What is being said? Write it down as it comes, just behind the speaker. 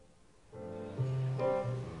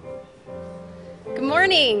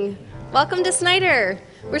morning. Welcome to Snyder.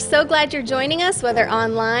 We're so glad you're joining us, whether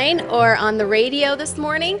online or on the radio this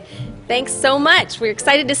morning. Thanks so much. We're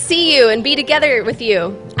excited to see you and be together with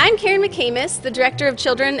you. I'm Karen McCamus, the Director of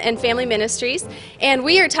Children and Family Ministries, and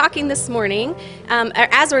we are talking this morning,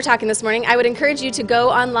 as we're talking this morning, I would encourage you to go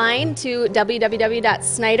online to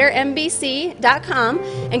www.snydermbc.com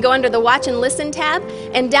and go under the Watch and Listen tab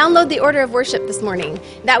and download the order of worship this morning.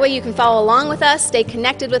 That way you can follow along with us, stay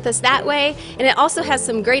connected with us that way, and it also has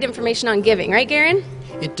some great information on giving, right, Garen?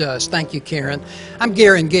 It does. Thank you, Karen. I'm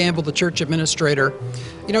Garen Gamble, the church administrator.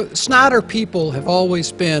 You know, Snyder people have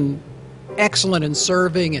always been excellent in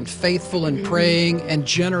serving and faithful in praying and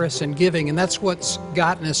generous in giving, and that's what's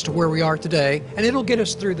gotten us to where we are today, and it'll get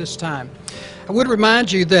us through this time. I would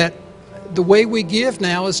remind you that the way we give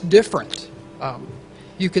now is different.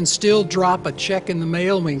 You can still drop a check in the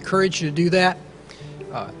mail, and we encourage you to do that.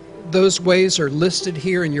 Those ways are listed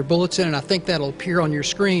here in your bulletin, and I think that'll appear on your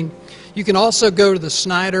screen. You can also go to the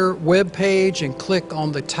Snyder webpage and click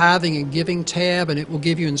on the Tithing and Giving tab, and it will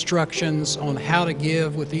give you instructions on how to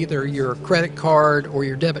give with either your credit card or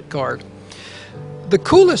your debit card. The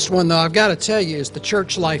coolest one, though, I've got to tell you, is the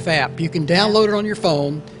Church Life app. You can download it on your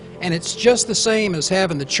phone, and it's just the same as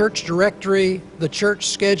having the church directory, the church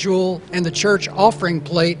schedule, and the church offering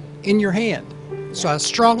plate in your hand. So I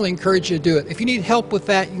strongly encourage you to do it. If you need help with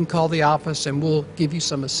that, you can call the office, and we'll give you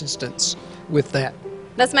some assistance with that.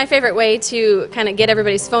 That's my favorite way to kind of get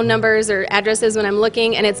everybody's phone numbers or addresses when I'm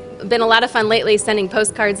looking, and it's been a lot of fun lately sending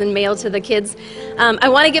postcards and mail to the kids. I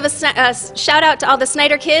want to give a shout out to all the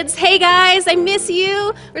Snyder kids. Hey guys, I miss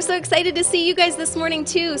you. We're so excited to see you guys this morning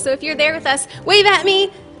too. So if you're there with us, wave at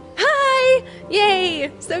me. Hi!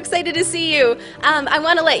 Yay! So excited to see you. I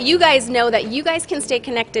want to let you guys know that you guys can stay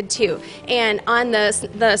connected too. And on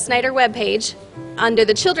the Snyder webpage, under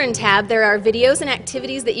the Children tab, there are videos and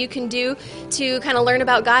activities that you can do to kind of learn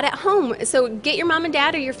about God at home. So get your mom and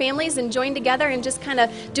dad or your families and join together and just kind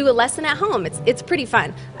of do a lesson at home. It's pretty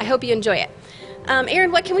fun. I hope you enjoy it.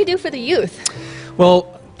 Aaron, what can we do for the youth?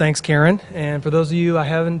 Well, thanks, Karen. And for those of you I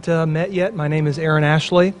haven't met yet, my name is Aaron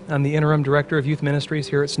Ashley. I'm the Interim Director of Youth Ministries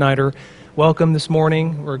here at Snyder. Welcome this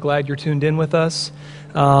morning. We're glad you're tuned in with us.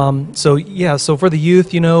 So for the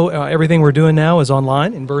youth, everything we're doing now is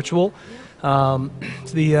online and virtual.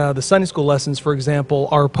 The Sunday school lessons, for example,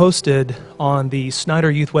 are posted on the Snyder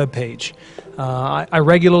Youth webpage. I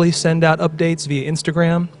regularly send out updates via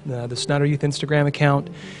Instagram, the Snyder Youth Instagram account.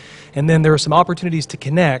 And then there are some opportunities to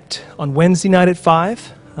connect. On Wednesday night at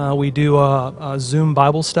 5, we do a Zoom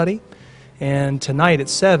Bible study. And tonight at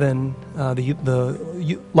 7,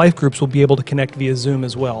 the life groups will be able to connect via Zoom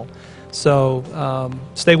as well. So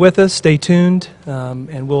stay with us, stay tuned,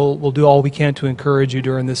 and we'll do all we can to encourage you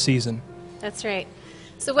during this season. That's right.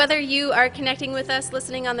 So whether you are connecting with us,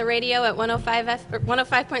 listening on the radio at 105.7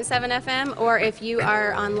 FM, or if you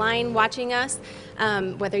are online watching us,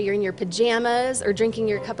 whether you're in your pajamas or drinking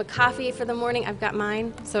your cup of coffee for the morning, I've got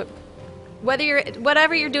mine. So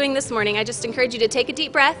whatever you're doing this morning, I just encourage you to take a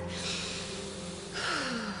deep breath,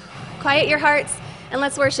 quiet your hearts, and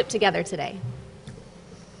let's worship together today.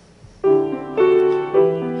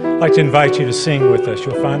 I'd like to invite you to sing with us.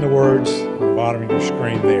 You'll find the words on the bottom of your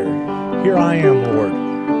screen there. Here I am, Lord.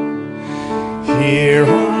 Here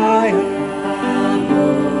I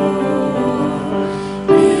am,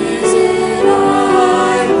 Lord. Is it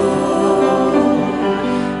I, Lord?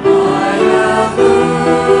 I have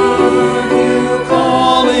heard you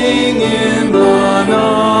calling in the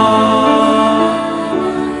night.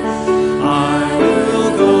 I will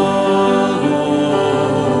go,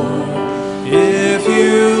 Lord, if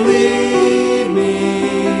you lead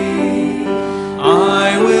me.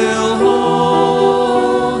 I will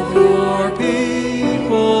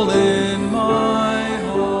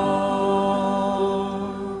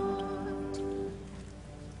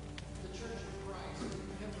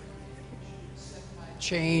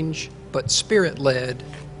change, but Spirit-led,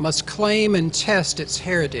 must claim and test its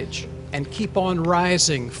heritage and keep on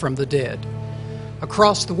rising from the dead.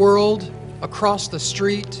 Across the world, across the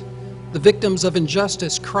street, the victims of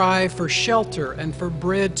injustice cry for shelter and for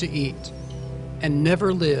bread to eat, and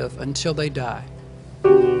never live until they die.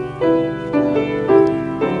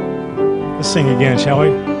 Let's sing again, shall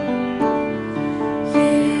we?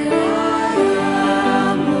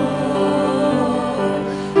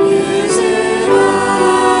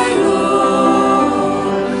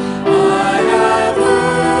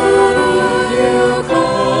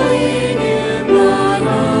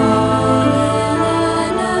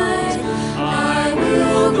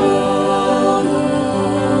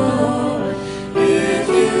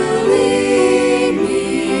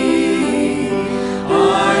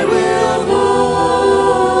 I will go.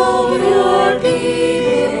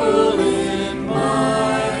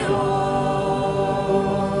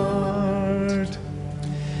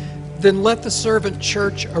 Then let the servant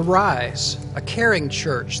church arise, a caring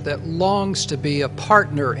church that longs to be a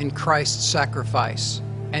partner in Christ's sacrifice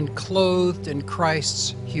and clothed in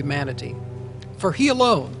Christ's humanity. For he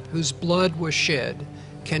alone, whose blood was shed,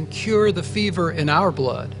 can cure the fever in our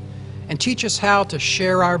blood and teach us how to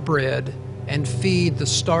share our bread and feed the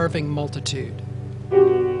starving multitude.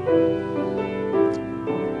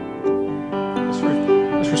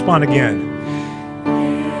 Let's respond again.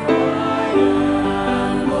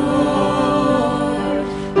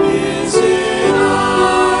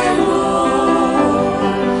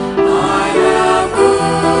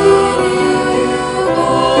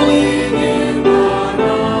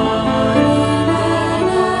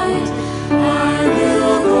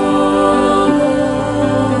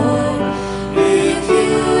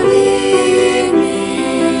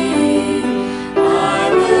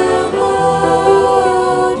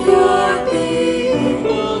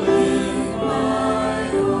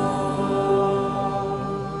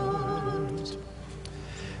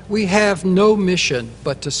 We have no mission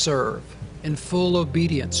but to serve in full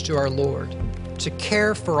obedience to our Lord, to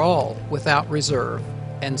care for all without reserve,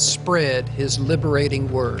 and spread His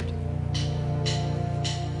liberating word.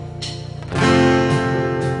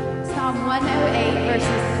 Psalm 108,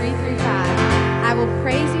 verses 3 through 5. I will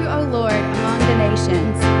praise you, O Lord, among the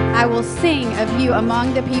nations. I will sing of you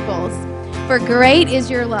among the peoples. For great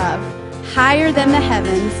is your love, higher than the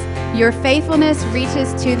heavens. Your faithfulness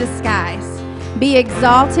reaches to the skies. Be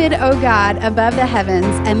exalted, O God, above the heavens,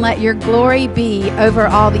 and let your glory be over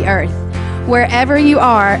all the earth. Wherever you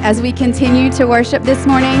are, as we continue to worship this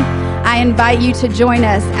morning, I invite you to join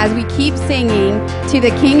us as we keep singing to the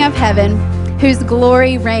King of Heaven, whose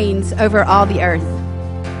glory reigns over all the earth.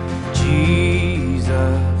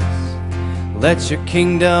 Jesus, let your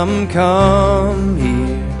kingdom come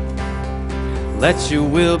here. Let your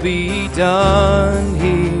will be done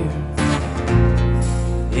here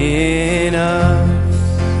in us.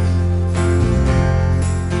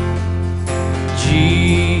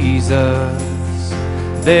 Jesus,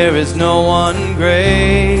 there is no one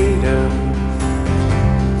greater.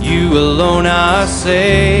 You alone our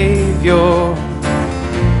Savior.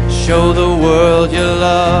 Show the world your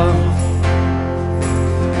love.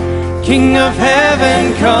 King of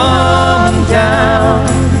heaven, come down.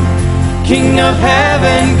 King of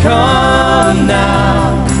heaven, come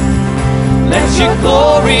now. Let your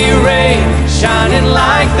glory reign, shining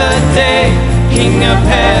like the day. King of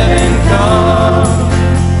heaven, come.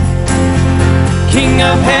 King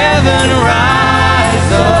of heaven,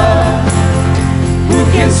 rise up. Who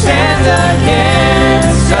can stand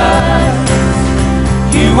against us?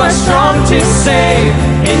 You are strong to save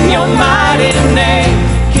in your mighty name.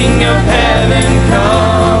 King of heaven,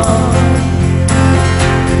 come.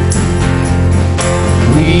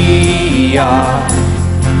 We are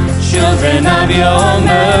children of your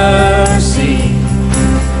mercy,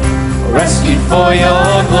 rescued for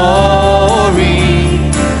your glory.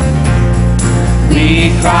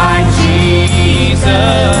 We cry,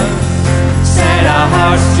 Jesus, set our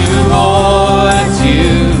hearts towards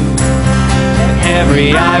you, that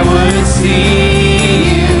every eye would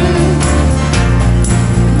see you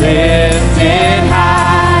lifted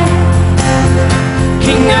high.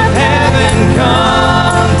 King of heaven,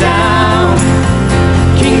 come down.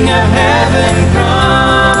 King of heaven,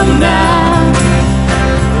 come now.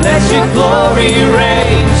 Let your glory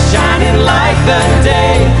reign, shining like the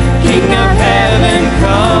day. King of heaven,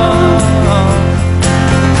 come.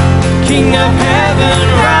 King of heaven,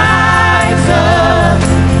 rise up.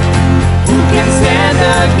 Who can stand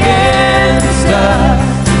against us?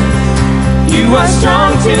 You are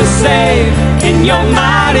strong to save in your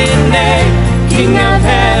mighty name. King of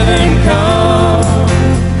heaven, come.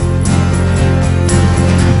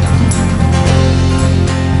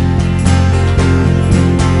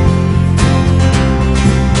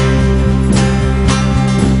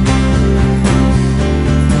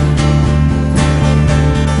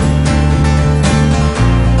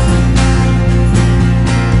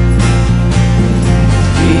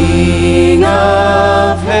 King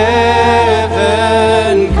of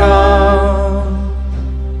heaven, come.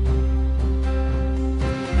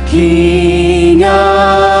 King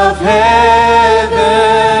of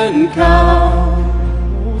heaven, come.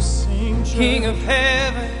 King of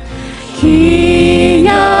heaven, King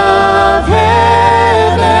of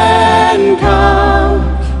heaven,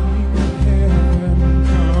 come.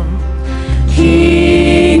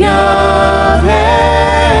 King of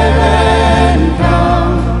heaven,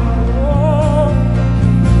 come.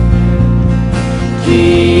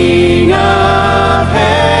 King of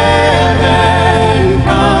heaven,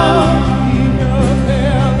 come. King of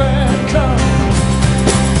heaven, come.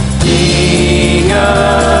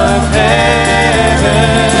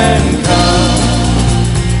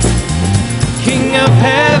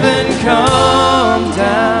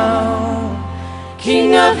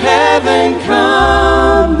 heaven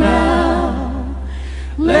come now.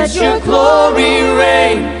 Let your glory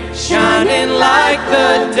reign, shining like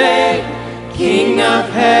the day. King of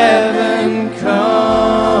heaven come.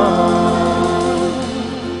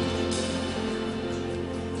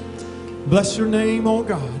 Bless your name, O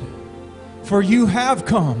God, for you have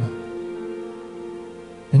come,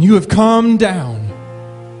 and you have come down,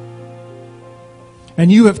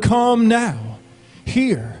 and you have come now,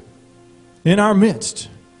 here in our midst,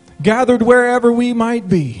 gathered wherever we might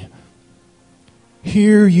be.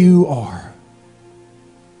 Here you are,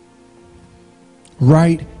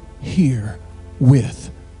 right here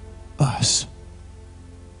with us,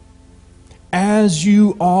 as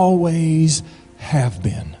you always have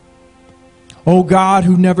been. O God,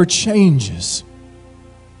 who never changes.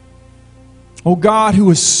 O God,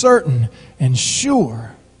 who is certain and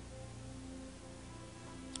sure.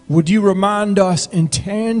 Would you remind us in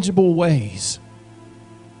tangible ways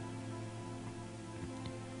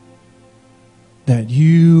that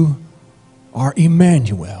you are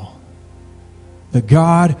Emmanuel, the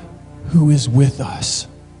God who is with us,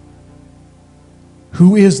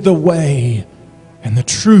 who is the way and the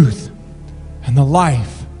truth and the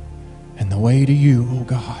life and the way to you, O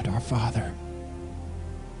God, our Father.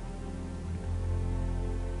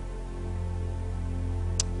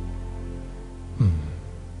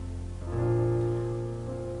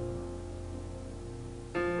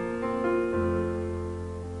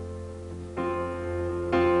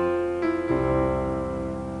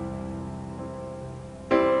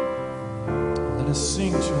 Let us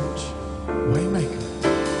sing, church. Waymaker.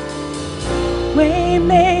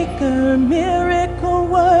 Waymaker, miracle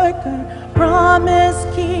worker, promise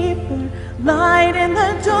keeper, light in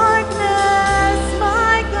the darkness,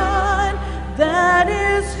 my God, that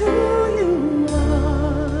is who you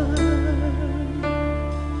are.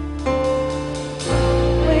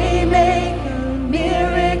 Waymaker,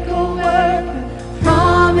 miracle worker,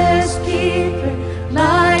 promise keeper,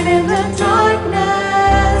 light in the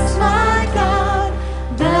darkness, my God,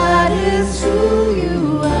 that is who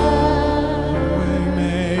you are.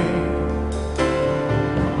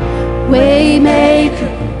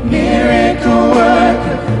 Waymaker, miracle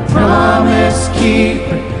worker, promise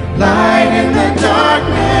keeper, light in the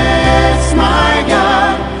darkness, my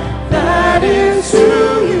God, that is who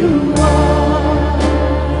you are.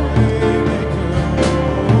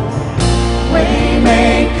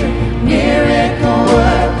 Waymaker, miracle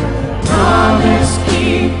worker, promise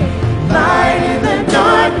keeper, light in the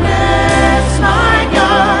darkness, my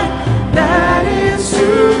God, that is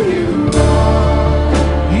who you are.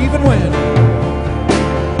 Even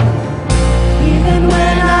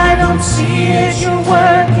when I don't see it, you're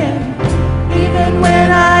working. Even when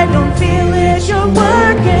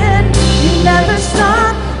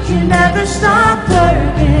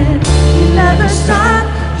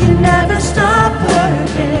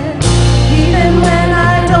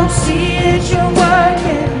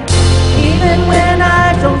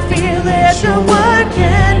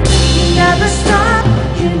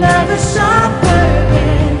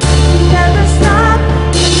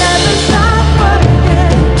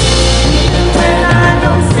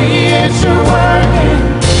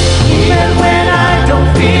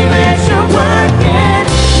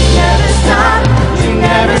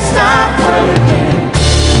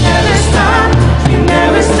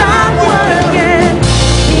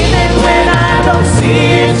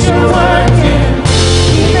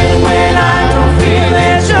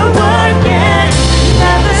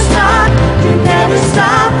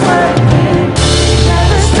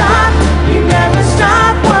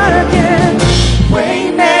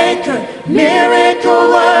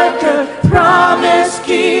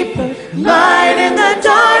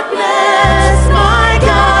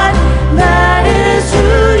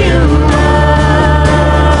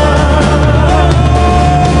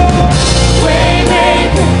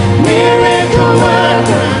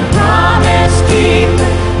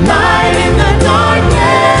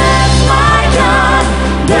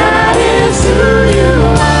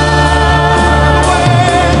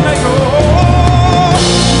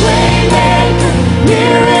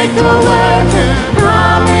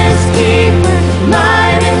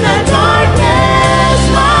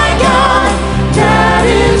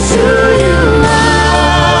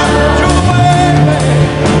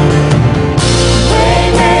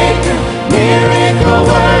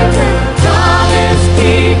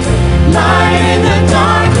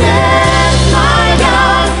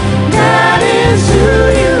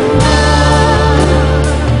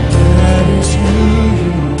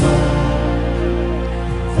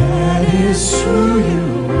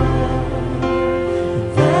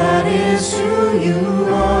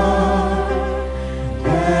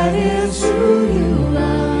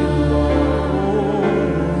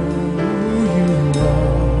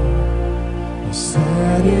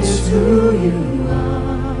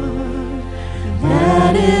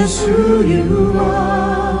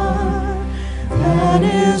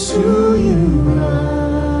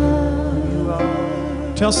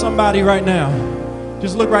Tell somebody right now,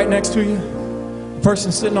 just look right next to you, the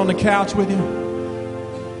person sitting on the couch with you.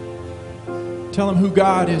 Tell them who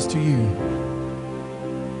God is to you.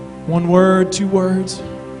 One word, 2 words.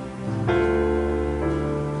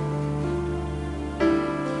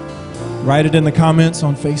 Write it in the comments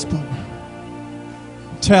on Facebook.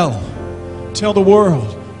 Tell the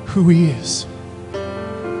world who He is.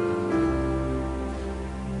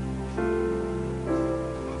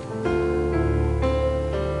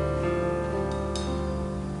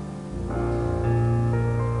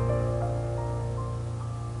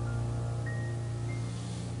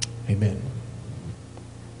 Amen.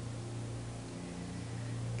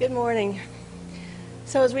 Good morning.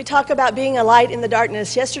 So as we talk about being a light in the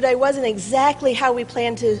darkness, yesterday wasn't exactly how we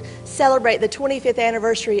planned to celebrate the 25th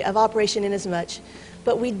anniversary of Operation Inasmuch,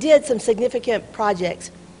 but we did some significant projects.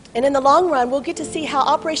 And in the long run, we'll get to see how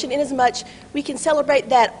Operation Inasmuch, we can celebrate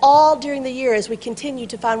that all during the year as we continue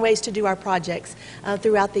to find ways to do our projects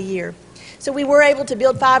throughout the year. So we were able to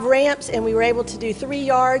build 5 ramps, and we were able to do 3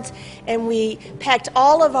 yards, and we packed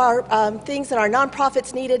all of our things that our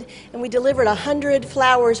nonprofits needed, and we delivered 100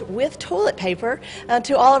 flowers with toilet paper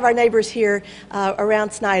to all of our neighbors here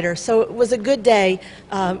around Snyder. So it was a good day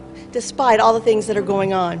despite all the things that are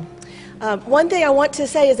going on. One thing I want to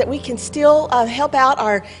say is that we can still help out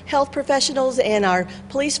our health professionals and our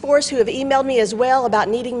police force who have emailed me as well about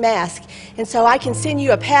needing masks. And so I can send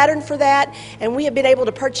you a pattern for that, and we have been able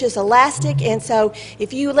to purchase elastic, and so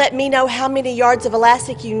if you let me know how many yards of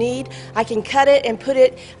elastic you need, I can cut it and put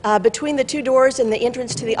it between the 2 doors and the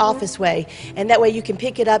entrance to the office way, and that way you can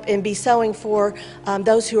pick it up and be sewing for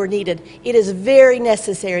those who are needed. It is very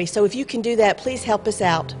necessary, so if you can do that, please help us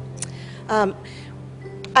out.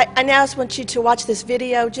 I now just want you to watch this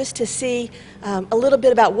video just to see a little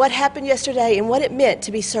bit about what happened yesterday and what it meant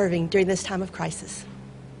to be serving during this time of crisis.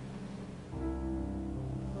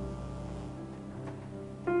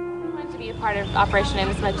 I wanted to be a part of Operation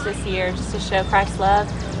Inasmuch this year just to show Christ's love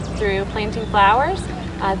through planting flowers.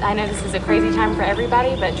 I know this is a crazy time for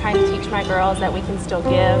everybody, but trying to teach my girls that we can still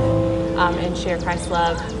give and share Christ's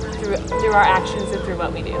love through our actions and through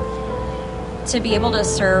what we do. To be able to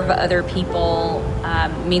serve other people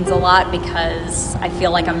means a lot because I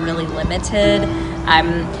feel like I'm really limited.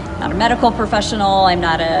 I'm not a medical professional, I'm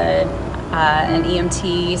not an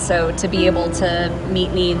EMT, so to be able to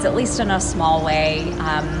meet needs, at least in a small way,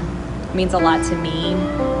 means a lot to me,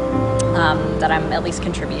 that I'm at least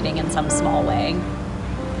contributing in some small way.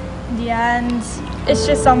 Yeah, and it's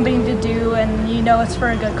just something to do, and you know it's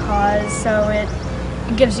for a good cause, so it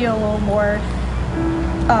gives you a little more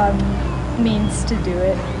means to do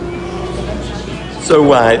it.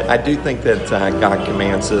 So I do think that God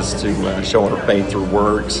commands us to show our faith through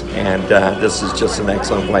works, and this is just an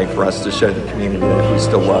excellent way for us to show the community that we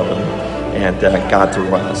still love them and God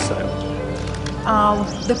through us. So.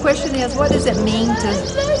 The question is, what does it mean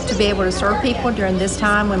to be able to serve people during this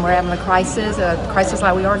time when we're having a crisis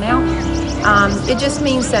like we are now? It just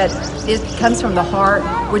means that it comes from the heart.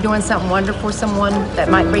 We're doing something wonderful for someone that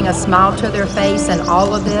might bring a smile to their face in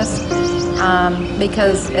all of this.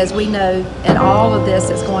 Because as we know, in all of this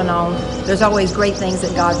that's going on, there's always great things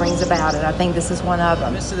that God brings about, and I think this is one of them.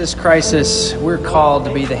 In the midst of this crisis, we're called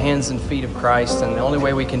to be the hands and feet of Christ, and the only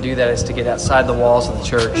way we can do that is to get outside the walls of the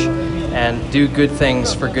church and do good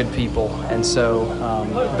things for good people. And so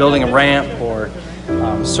building a ramp or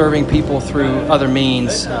serving people through other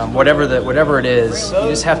means, whatever it is, you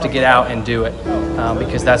just have to get out and do it,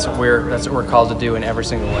 because that's what we're called to do in every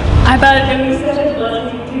single way. I thought it would be such a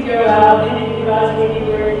blessing to go out and you guys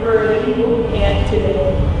anywhere for the people who can't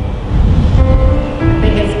today. I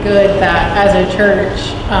think it's good that as a church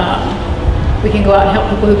we can go out and help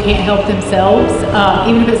people who can't help themselves,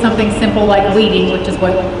 even if it's something simple like weeding, which is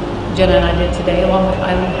what Jenna and I did today, along with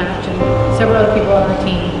Eileen Hatch and several other people on our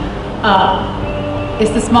team.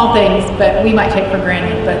 It's the small things, but we might take for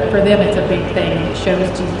granted, but for them it's a big thing, and it shows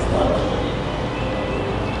Jesus' love.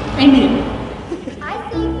 Amen. I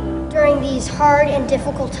think during these hard and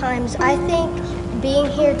difficult times, I think being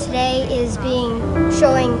here today is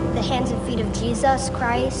showing the hands and feet of Jesus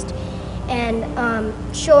Christ, and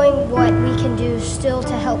showing what we can do still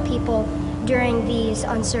to help people during these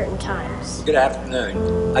uncertain times. Good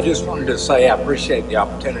afternoon. I just wanted to say I appreciate the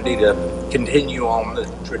opportunity to continue on the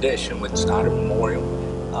tradition with Snyder Memorial.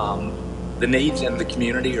 The needs in the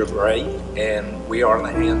community are great, and we are in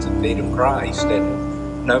the hands and feet of Christ,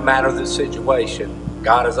 and no matter the situation,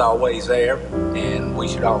 God is always there, and we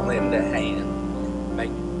should all lend a hand.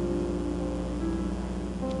 Thank you.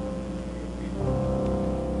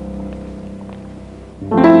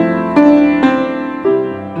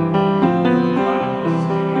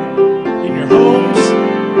 In your homes,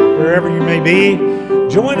 wherever you may be,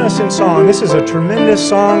 join us in song. This is a tremendous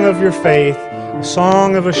song of your faith, a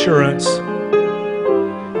song of assurance,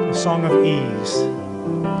 a song of ease.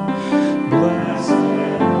 Blessed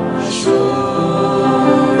assurance,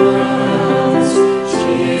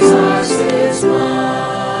 Jesus is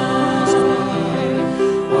mine.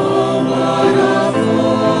 Oh, what a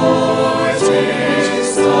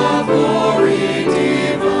foretaste of glory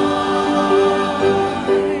divine,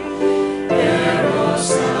 heir of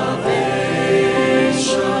salvation,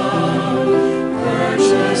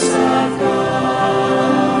 purchase of God,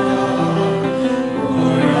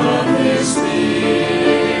 born of His Spirit,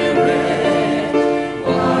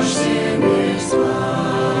 washed in His blood.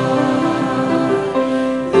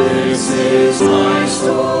 This is my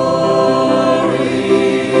story,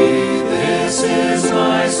 this is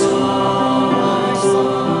my song,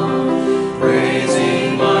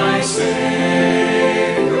 praising my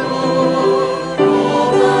Savior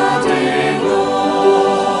all the day long.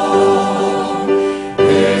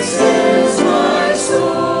 This is my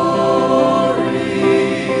story,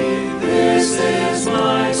 this is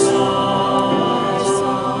my song,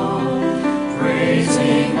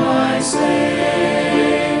 praising my Savior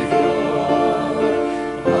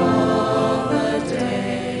all the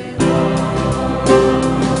day long.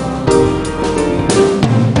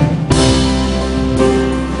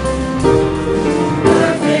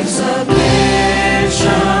 Perfect submission,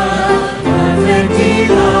 perfect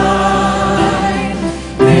delight,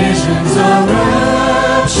 visions of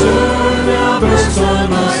rapture now burst on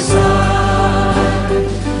my side.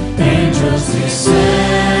 Angels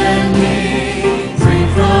descending, free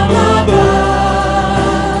from above,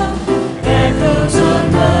 echoes of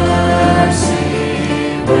mercy,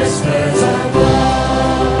 whispers of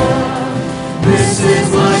love. This is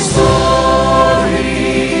my story,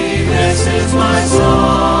 this is my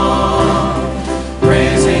song,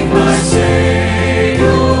 praising my Savior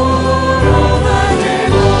all the day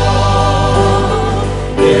long.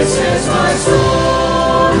 This is my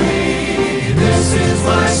story, this is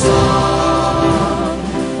my song,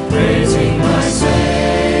 praising my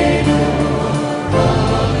Savior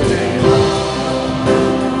all the day long.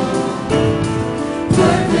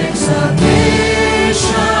 Perfect submission,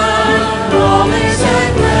 all is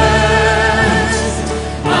at rest.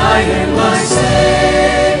 I in my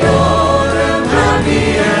Savior am happy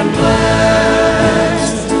and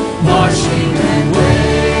blessed, watching and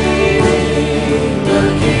waiting,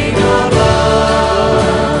 looking above,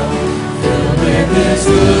 filled with His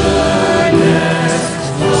goodness,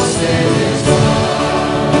 lost in His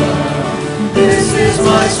love. This is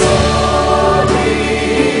my story,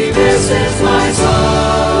 this is my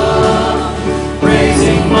song,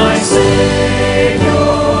 praising my Savior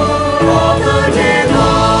all the day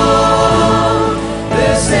long.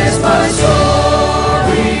 This is my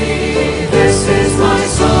story, this is my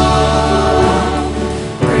song,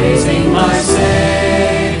 praising my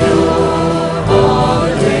Savior all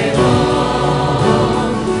the day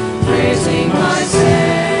long. Praising my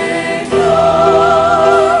Savior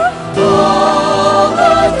all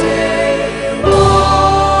the day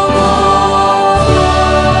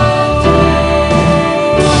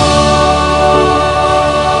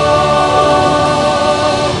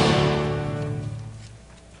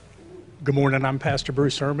Good morning. I'm Pastor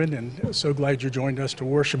Bruce Herman, and so glad you joined us to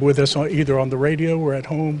worship with us either on the radio or at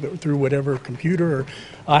home through whatever computer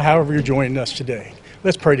or however you're joining us today.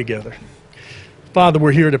 Let's pray together. Father,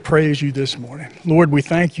 we're here to praise you this morning. Lord, we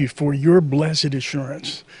thank you for your blessed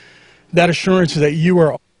assurance, that assurance that you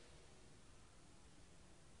are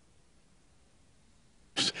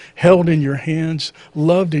held in your hands,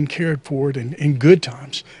 loved and cared for in good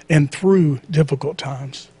times and through difficult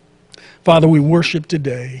times. Father, we worship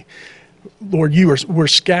today. Lord, we're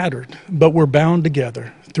scattered, but we're bound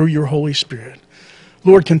together through your Holy Spirit.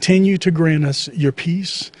 Lord, continue to grant us your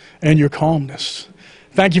peace and your calmness.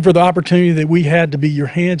 Thank you for the opportunity that we had to be your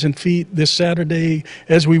hands and feet this Saturday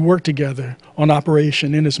as we work together on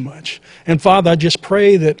Operation Inasmuch. And Father, I just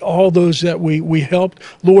pray that all those that we helped,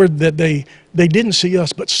 Lord, that they didn't see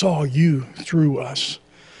us but saw you through us.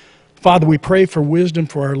 Father, we pray for wisdom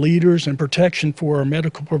for our leaders and protection for our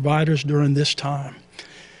medical providers during this time.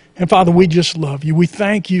 And Father, we just love you. We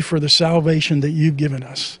thank you for the salvation that you've given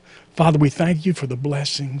us. Father, we thank you for the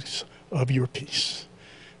blessings of your peace.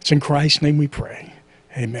 It's in Christ's name we pray.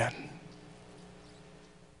 Amen.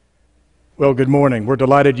 Well, good morning. We're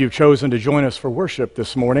delighted you've chosen to join us for worship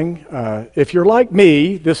this morning. If you're like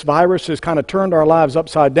me, this virus has kind of turned our lives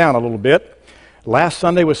upside down a little bit. Last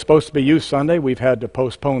Sunday was supposed to be Youth Sunday. We've had to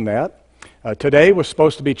postpone that. Today was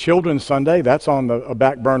supposed to be Children's Sunday. That's on the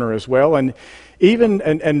back burner as well. And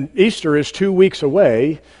Easter is 2 weeks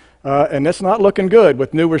away. And it's not looking good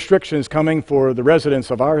with new restrictions coming for the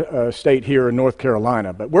residents of our state here in North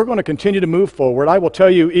Carolina. But we're going to continue to move forward. I will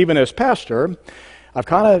tell you, even as pastor, I've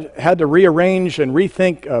kind of had to rearrange and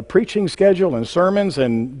rethink preaching schedule and sermons.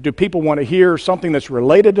 And do people want to hear something that's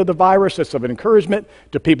related to the virus, that's of encouragement?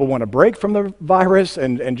 Do people want to break from the virus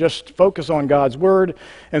and just focus on God's Word?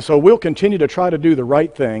 And so we'll continue to try to do the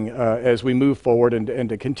right thing as we move forward and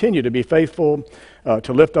to continue to be faithful,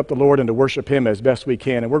 to lift up the Lord and to worship Him as best we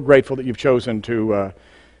can. And we're grateful that you've chosen to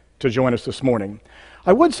join us this morning.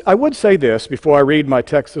 I would say this before I read my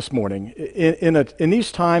text this morning. In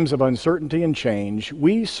these times of uncertainty and change,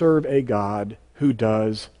 we serve a God who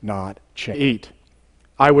does not change. Eat.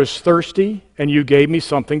 I was thirsty, and you gave me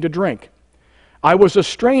something to drink. I was a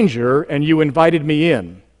stranger, and you invited me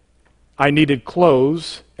in. I needed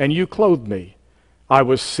clothes, and you clothed me. I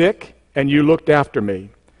was sick, and you looked after me.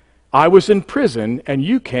 I was in prison, and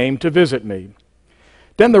you came to visit me.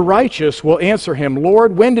 Then the righteous will answer him,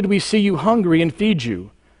 Lord, when did we see you hungry and feed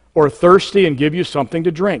you, or thirsty and give you something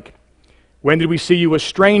to drink? When did we see you a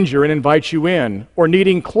stranger and invite you in, or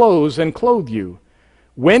needing clothes and clothe you?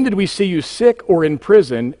 When did we see you sick or in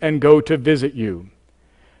prison and go to visit you?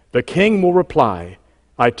 The king will reply,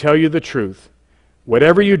 I tell you the truth.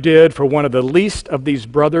 Whatever you did for one of the least of these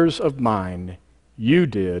brothers of mine, you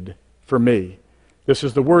did for me. This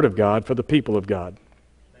is the word of God for the people of God.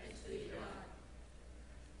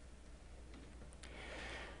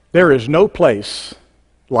 There is no place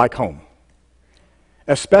like home.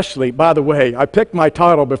 Especially, by the way, I picked my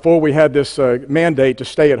title before we had this mandate to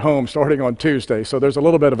stay at home starting on Tuesday, so there's a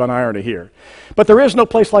little bit of an irony here. But there is no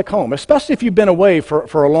place like home, especially if you've been away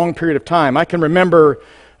for a long period of time. I can remember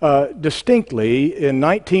distinctly in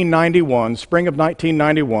 1991, spring of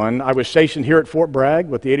 1991, I was stationed here at Fort Bragg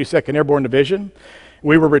with the 82nd Airborne Division.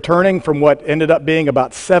 We were returning from what ended up being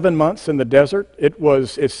about 7 months in the desert.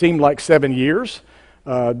 It seemed like 7 years.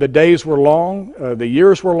 The days were long, the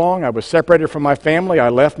years were long. I was separated from my family. I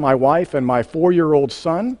left my wife and my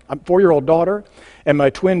 4-year-old daughter, and my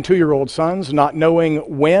twin 2-year-old sons, not knowing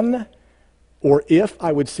when or if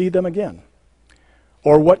I would see them again,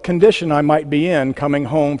 or what condition I might be in coming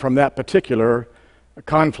home from that particular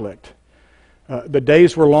conflict. The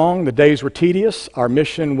days were long, the days were tedious, our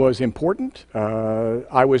mission was important.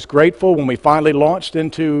 I was grateful when we finally launched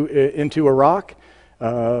into Iraq.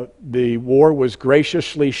 The war was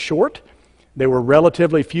graciously short. There were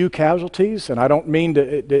relatively few casualties, and I don't mean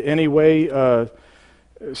to any way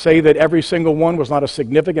say that every single one was not a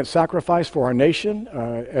significant sacrifice for our nation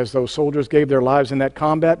as those soldiers gave their lives in that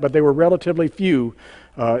combat, but they were relatively few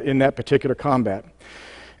in that particular combat.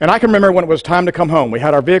 And I can remember when it was time to come home. We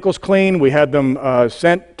had our vehicles cleaned, we had them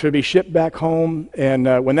sent to be shipped back home,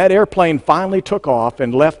 and when that airplane finally took off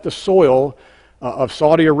and left the soil of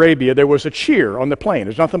Saudi Arabia, there was a cheer on the plane.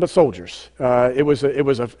 There's nothing but soldiers. It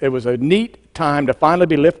was a neat time to finally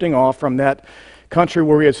be lifting off from that country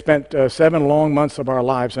where we had spent 7 long months of our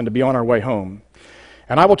lives and to be on our way home.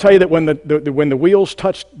 And I will tell you that when the wheels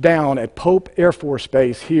touched down at Pope Air Force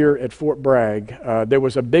Base here at Fort Bragg, there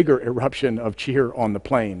was a bigger eruption of cheer on the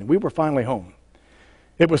plane. We were finally home.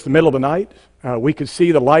 It was the middle of the night. We could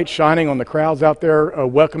see the light shining on the crowds out there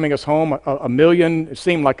welcoming us home. A million, it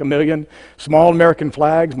seemed like a million, small American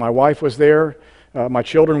flags. My wife was there. My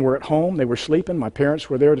children were at home. They were sleeping. My parents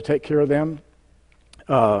were there to take care of them.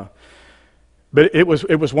 But it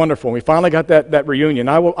was wonderful. We finally got that reunion.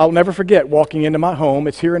 I'll never forget walking into my home.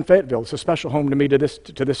 It's here in Fayetteville. It's a special home to me to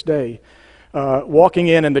this day. Walking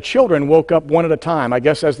in, and the children woke up one at a time. I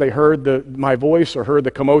guess as they heard my voice or heard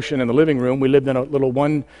the commotion in the living room. We lived in a little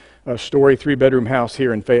one-story, 3-bedroom house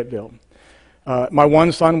here in Fayetteville. My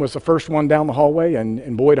one son was the first one down the hallway,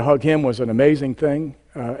 and boy, to hug him was an amazing thing.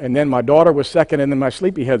 And then my daughter was second, and then my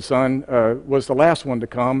sleepyhead son was the last one to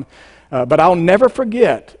come. But I'll never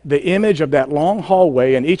forget the image of that long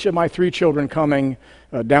hallway and each of my 3 children coming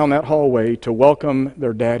down that hallway to welcome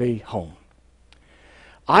their daddy home.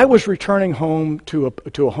 I was returning home to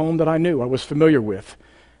a home that I knew, I was familiar with.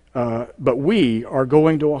 But we are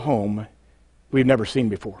going to a home we've never seen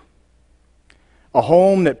before. A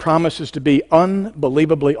home that promises to be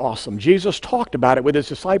unbelievably awesome. Jesus talked about it with his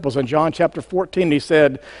disciples in John chapter 14. He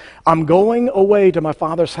said, I'm going away to my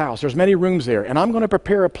Father's house. There's many rooms there, and I'm going to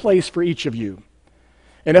prepare a place for each of you.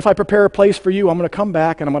 And if I prepare a place for you, I'm going to come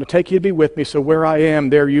back and I'm going to take you to be with me, so where I am,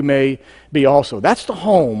 there you may be also. That's the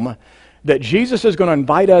home that Jesus is going to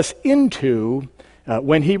invite us into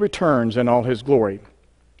when he returns in all his glory.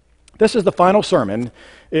 This is the final sermon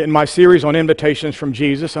in my series on invitations from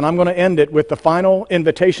Jesus, and I'm going to end it with the final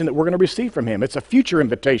invitation that we're going to receive from him. It's a future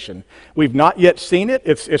invitation. We've not yet seen it.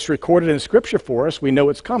 It's recorded in Scripture for us. We know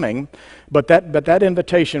it's coming, but that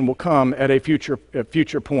invitation will come at a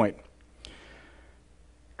future point.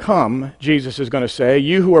 Come, Jesus is going to say,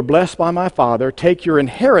 you who are blessed by my Father, take your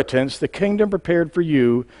inheritance, the kingdom prepared for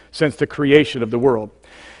you since the creation of the world.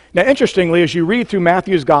 Now, interestingly, as you read through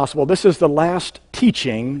Matthew's Gospel, this is the last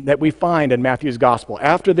teaching that we find in Matthew's Gospel.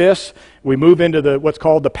 After this, we move into what's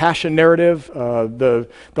called the Passion narrative, the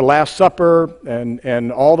Last Supper,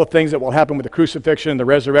 and all the things that will happen with the crucifixion and the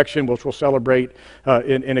resurrection, which we'll celebrate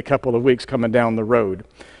in a couple of weeks coming down the road.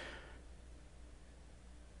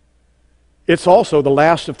 It's also the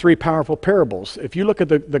last of three powerful parables. If you look at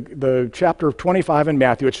the chapter 25 in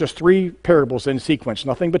Matthew, it's just three parables in sequence,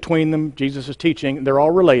 nothing between them. Jesus is teaching. They're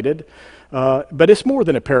all related, but it's more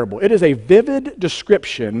than a parable. It is a vivid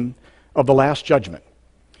description of the last judgment.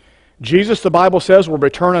 Jesus, the Bible says, will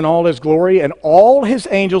return in all his glory, and all his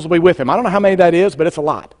angels will be with him. I don't know how many that is, but it's a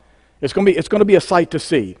lot. It's going to be a sight to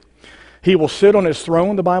see. He will sit on his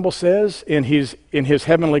throne, the Bible says, in his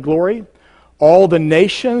heavenly glory. All the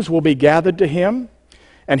nations will be gathered to him,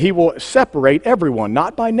 and he will separate everyone,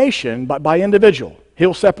 not by nation, but by individual.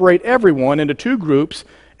 He'll separate everyone into two groups,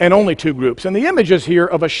 and only two groups. And the image is here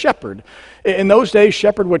of a shepherd. In those days,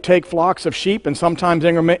 shepherd would take flocks of sheep and sometimes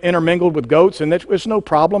intermingled with goats, and it's no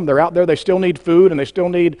problem. They're out there. They still need food, and they still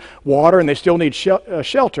need water, and they still need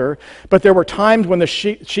shelter. But there were times when the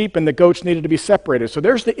sheep and the goats needed to be separated. So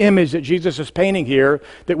there's the image that Jesus is painting here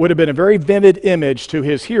that would have been a very vivid image to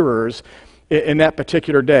his hearers in that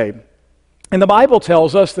particular day. And the Bible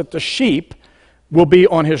tells us that the sheep will be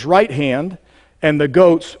on his right hand and the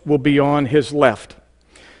goats will be on his left.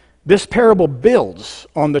 This parable builds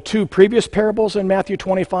on the two previous parables in Matthew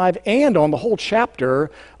 25 and on the whole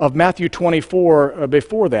chapter of Matthew 24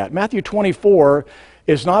 before that. Matthew 24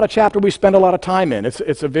 is not a chapter we spend a lot of time in.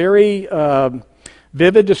 It's a very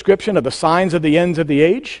vivid description of the signs of the ends of the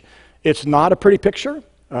age. It's not a pretty picture.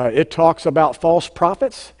 It talks about false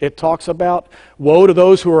prophets. It talks about woe to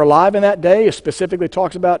those who are alive in that day. It specifically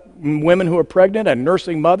talks about women who are pregnant and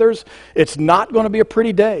nursing mothers. It's not going to be a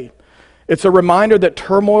pretty day. It's a reminder that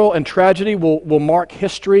turmoil and tragedy will mark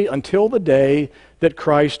history until the day that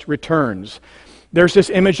Christ returns. There's this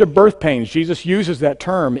image of birth pains. Jesus uses that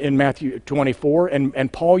term in Matthew 24,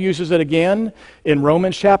 and Paul uses it again in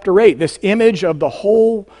Romans chapter 8. This image of the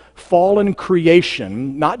whole fallen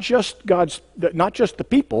creation, not just the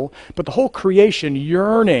people, but the whole creation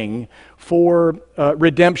yearning for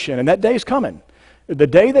redemption. And that day's coming. The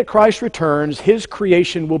day that Christ returns, his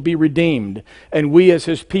creation will be redeemed, and we as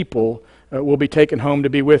his people will be taken home to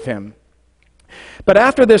be with him. But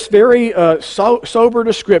after this very sober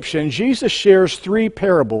description, Jesus shares three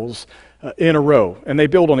parables in a row, and they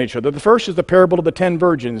build on each other. The first is the parable of the 10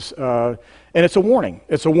 virgins, and it's a warning.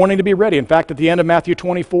 It's a warning to be ready. In fact, at the end of Matthew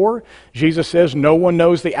 24, Jesus says, no one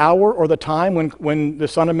knows the hour or the time when the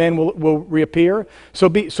Son of Man will reappear, so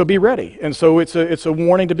be ready. And so it's a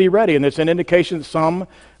warning to be ready, and it's an indication that some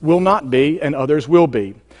will not be and others will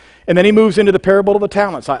be. And then he moves into the parable of the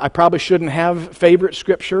talents. I probably shouldn't have favorite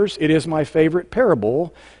scriptures. It is my favorite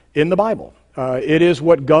parable in the Bible. It is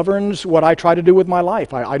what governs what I try to do with my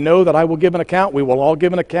life. I know that I will give an account. We will all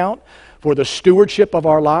give an account for the stewardship of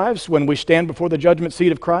our lives when we stand before the judgment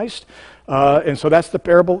seat of Christ. And so that's the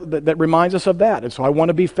parable that reminds us of that. And so I want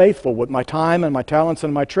to be faithful with my time and my talents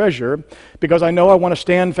and my treasure, because I know I want to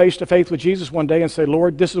stand face to face with Jesus one day and say,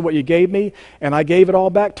 Lord, this is what you gave me, and I gave it all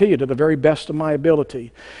back to you to the very best of my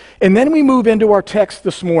ability. And then we move into our text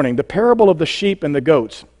this morning, the parable of the sheep and the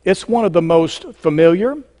goats. It's one of the most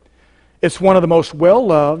familiar, it's one of the most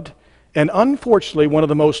well-loved, and unfortunately one of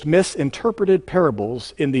the most misinterpreted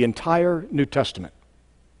parables in the entire New Testament.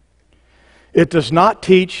 It does not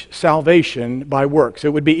teach salvation by works. It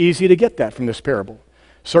would be easy to get that from this parable.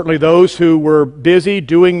 Certainly those who were busy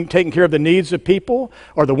taking care of the needs of people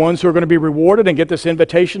are the ones who are going to be rewarded and get this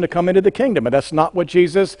invitation to come into the kingdom. And that's not what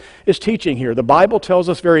Jesus is teaching here. The Bible tells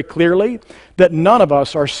us very clearly that none of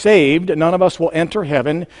us are saved, none of us will enter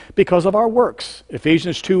heaven because of our works.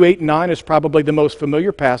 Ephesians 2:8 and 9 is probably the most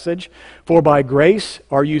familiar passage. For by grace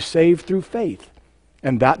are you saved through faith,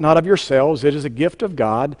 and that not of yourselves, it is a gift of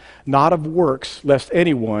God, not of works, lest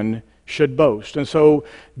anyone should boast. And so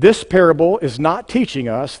this parable is not teaching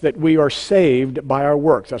us that we are saved by our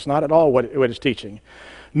works. That's not at all what it's teaching.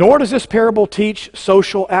 Nor does this parable teach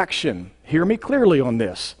social action. Hear me clearly on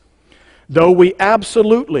this. Though we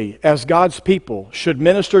absolutely, as God's people, should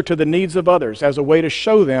minister to the needs of others as a way to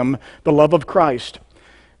show them the love of Christ,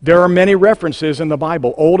 there are many references in the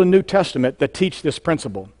Bible, Old and New Testament, that teach this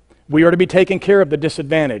principle. We are to be taking care of the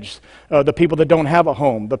disadvantaged, the people that don't have a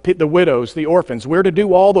home, the widows, the orphans. We're to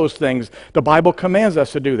do all those things. The Bible commands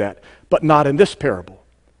us to do that, but not in this parable.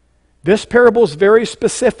 This parable is very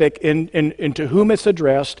specific into whom it's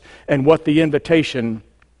addressed and what the invitation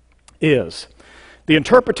is. The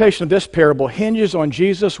interpretation of this parable hinges on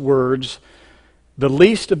Jesus' words, "The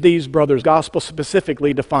least of these brothers." Gospel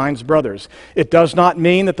specifically defines brothers. It does not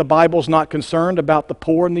mean that the Bible's not concerned about the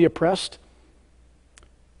poor and the oppressed.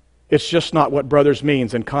 It's just not what brothers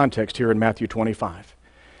means in context here in Matthew 25.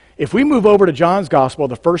 If we move over to John's Gospel,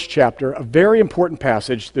 the first chapter, a very important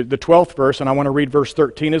passage, the 12th verse, and I want to read verse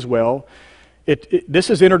 13 as well.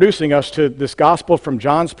 This is introducing us to this Gospel from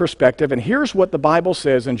John's perspective, and here's what the Bible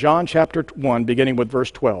says in John chapter 1, beginning with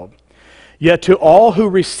verse 12. "Yet to all who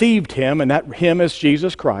received him," and that him is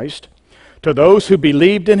Jesus Christ, "to those who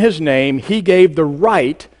believed in his name, he gave the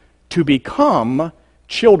right to become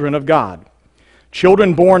children of God.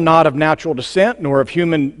 Children born not of natural descent, nor of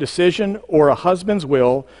human decision or a husband's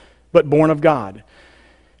will, but born of God."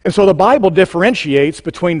 And so the Bible differentiates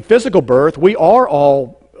between physical birth. We are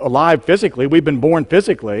all alive physically. We've been born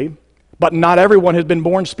physically, but not everyone has been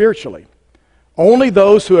born spiritually. Only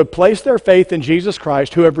those who have placed their faith in Jesus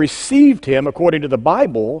Christ, who have received him according to the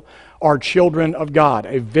Bible, are children of God.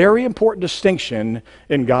 A very important distinction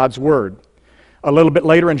in God's Word. A little bit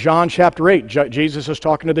later in John chapter 8, Jesus is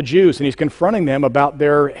talking to the Jews, and he's confronting them about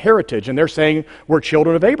their heritage, and they're saying, "We're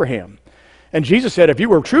children of Abraham." And Jesus said, if you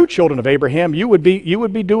were true children of Abraham, you would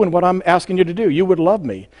be doing what I'm asking you to do. You would love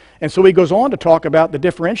me. And so he goes on to talk about the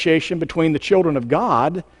differentiation between the children of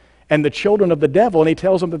God and the children of the devil, and he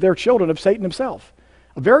tells them that they're children of Satan himself.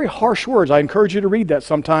 Very harsh words. I encourage you to read that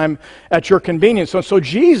sometime at your convenience. So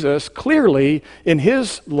Jesus clearly, in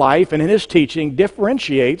his life and in his teaching,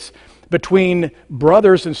 differentiates between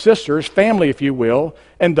brothers and sisters, family if you will,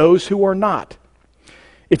 and those who are not.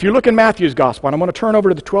 If you look in Matthew's Gospel, and I'm going to turn over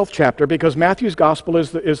to the 12th chapter because Matthew's Gospel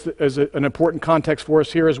is an important context for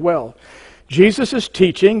us here as well. Jesus is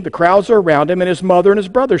teaching, the crowds are around him, and his mother and his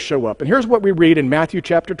brothers show up. And here's what we read in Matthew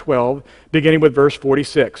chapter 12, beginning with verse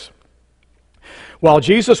 46. "While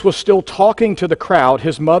Jesus was still talking to the crowd,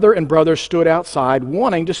 his mother and brothers stood outside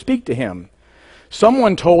wanting to speak to him.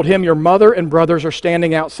 Someone told him, 'Your mother and brothers are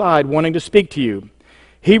standing outside wanting to speak to you.'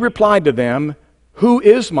 He replied to them, 'Who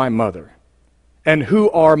is my mother? And who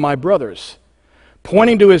are my brothers?'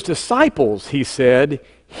 Pointing to his disciples, he said,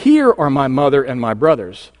 'Here are my mother and my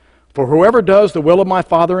brothers. For whoever does the will of my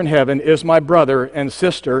Father in heaven is my brother and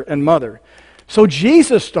sister and mother.'" So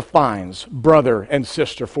Jesus defines brother and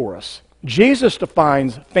sister for us. Jesus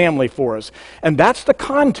defines family for us. And that's the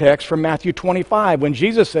context from Matthew 25 when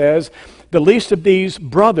Jesus says, "The least of these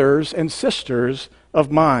brothers and sisters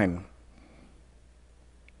of mine."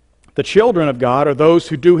 The children of God are those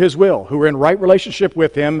who do his will, who are in right relationship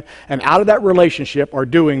with him, and out of that relationship are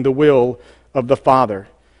doing the will of the Father.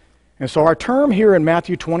 And so our term here in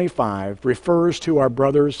Matthew 25 refers to our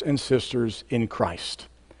brothers and sisters in Christ.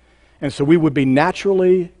 And so we would be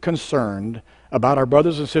naturally concerned about our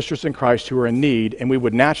brothers and sisters in Christ who are in need, and we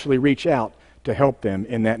would naturally reach out to help them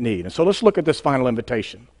in that need. And so let's look at this final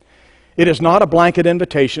invitation. It is not a blanket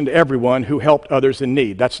invitation to everyone who helped others in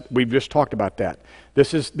need. We've just talked about that.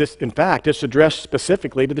 In fact, it's addressed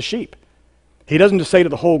specifically to the sheep. He doesn't just say to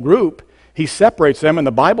the whole group, he separates them, and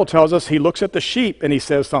the Bible tells us he looks at the sheep and he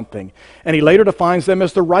says something. And he later defines them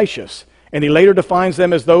as the righteous, and he later defines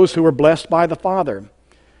them as those who are blessed by the Father.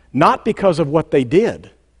 Not because of what they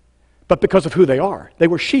did, but because of who they are. They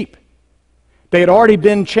were sheep. They had already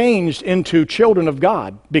been changed into children of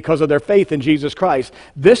God because of their faith in Jesus Christ.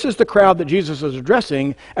 This is the crowd that Jesus is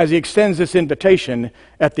addressing as he extends this invitation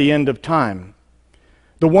at the end of time.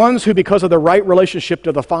 The ones who, because of their right relationship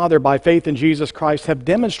to the Father by faith in Jesus Christ, have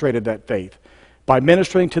demonstrated that faith by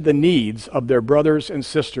ministering to the needs of their brothers and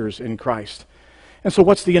sisters in Christ. And so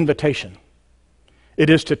what's the invitation? It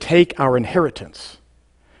is to take our inheritance.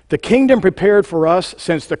 The kingdom prepared for us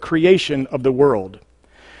since the creation of the world.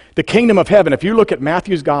 The kingdom of heaven, if you look at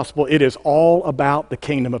Matthew's gospel, it is all about the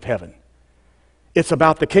kingdom of heaven. It's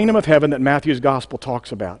about the kingdom of heaven that Matthew's gospel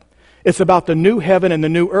talks about. It's about the new heaven and the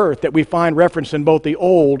new earth that we find referenced in both the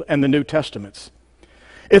Old and the New Testaments.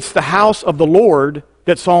 It's the house of the Lord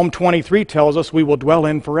that Psalm 23 tells us we will dwell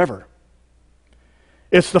in forever.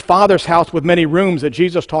 It's the Father's house with many rooms that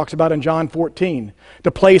Jesus talks about in John 14.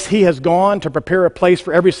 The place he has gone to prepare a place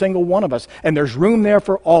for every single one of us. And there's room there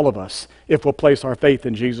for all of us if we'll place our faith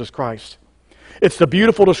in Jesus Christ. It's the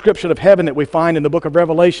beautiful description of heaven that we find in the book of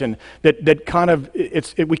Revelation that kind of,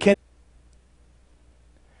 we can't.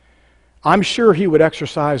 I'm sure he would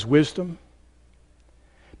exercise wisdom,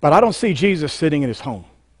 but I don't see Jesus sitting in his home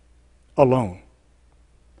alone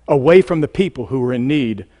away from the people who were in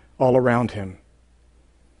need all around him.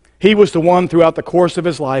 He was the one throughout the course of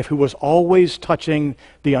his life who was always touching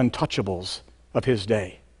the untouchables of his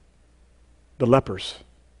day. The lepers,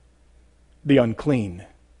 the unclean,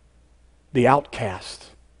 the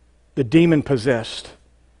outcast, the demon-possessed,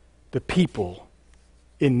 the people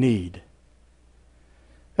in need.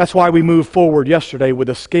 That's why we moved forward yesterday with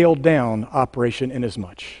a scaled-down Operation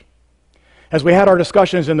Inasmuch. As we had our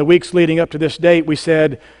discussions in the weeks leading up to this date, we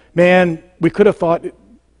said, man, we could have thought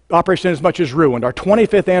Operation Inasmuch is ruined. Our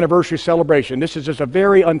 25th anniversary celebration, this is just a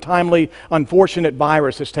very untimely, unfortunate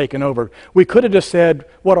virus that's taken over. We could have just said,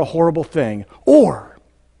 what a horrible thing. Or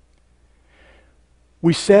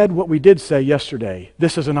we said what we did say yesterday.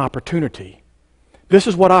 This is an opportunity. This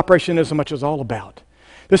is what Operation Inasmuch is all about.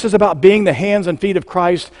 This is about being the hands and feet of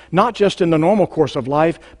Christ, not just in the normal course of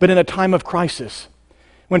life, but in a time of crisis.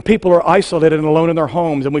 When people are isolated and alone in their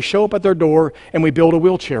homes, and we show up at their door and we build a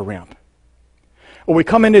wheelchair ramp. Or we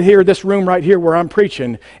come into here, this room right here where I'm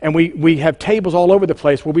preaching, and we have tables all over the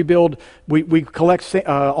place where we collect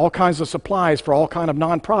all kinds of supplies for all kinds of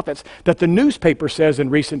nonprofits that the newspaper says in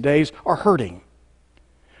recent days are hurting.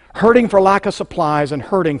 Hurting for lack of supplies and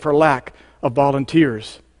hurting for lack of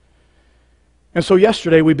volunteers. And so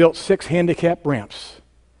yesterday we built 6 handicap ramps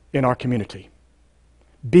in our community,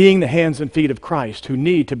 being the hands and feet of Christ who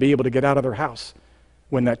need to be able to get out of their house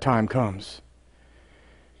when that time comes.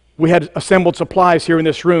 We had assembled supplies here in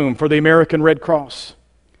this room for the American Red Cross,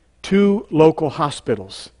 2 local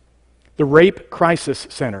hospitals, the Rape Crisis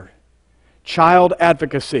Center, Child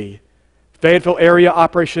Advocacy, Fayetteville Area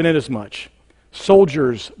Operation Inasmuch,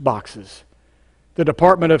 Soldiers Boxes, the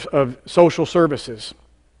Department of Social Services,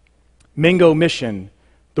 Mingo Mission,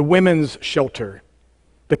 the Women's Shelter,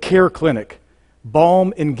 the Care Clinic,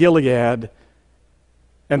 Balm in Gilead,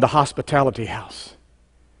 and the Hospitality House.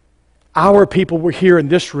 Our people were here in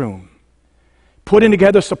this room, putting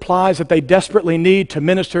together supplies that they desperately need to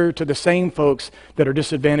minister to the same folks that are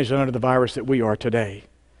disadvantaged under the virus that we are today.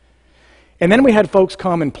 And then we had folks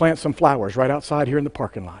come and plant some flowers right outside here in the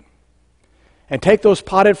parking lot, and take those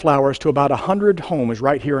potted flowers to about 100 homes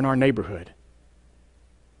right here in our neighborhood,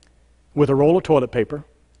 with a roll of toilet paper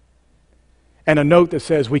and a note that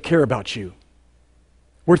says, we care about you.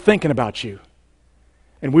 We're thinking about you.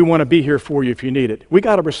 And we want to be here for you if you need it. We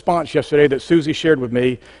got a response yesterday that Susie shared with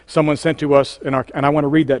me. Someone sent to us, and I want to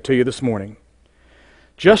read that to you this morning.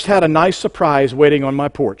 Just had a nice surprise waiting on my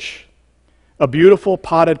porch. A beautiful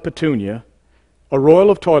potted petunia, a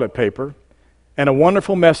roll of toilet paper, and a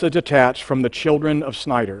wonderful message attached from the children of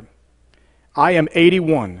Snyder. I am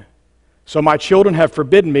 81. So my children have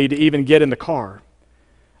forbidden me to even get in the car.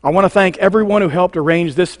 I want to thank everyone who helped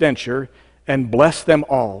arrange this venture and bless them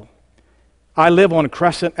all. I live on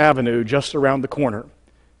Crescent Avenue just around the corner.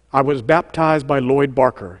 I was baptized by Lloyd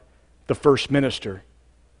Barker, the first minister.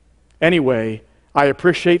 Anyway, I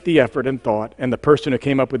appreciate the effort and thought and the person who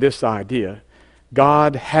came up with this idea.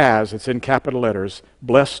 God has, it's in capital letters,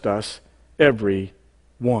 blessed us, every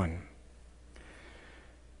one.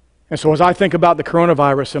 And so as I think about the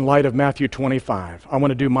coronavirus in light of Matthew 25, I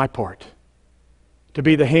want to do my part to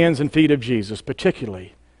be the hands and feet of Jesus,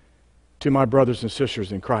 particularly to my brothers and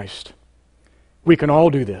sisters in Christ. We can all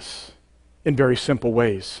do this in very simple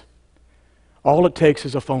ways. All it takes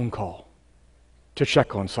is a phone call to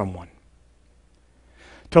check on someone,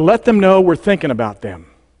 to let them know we're thinking about them,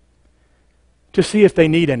 to see if they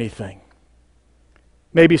need anything.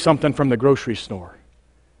 Maybe something from the grocery store,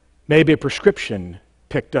 maybe a prescription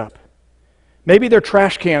picked up, maybe their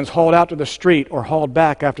trash cans hauled out to the street or hauled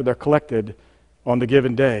back after they're collected on the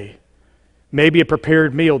given day, maybe a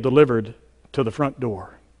prepared meal delivered to the front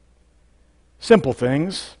door. Simple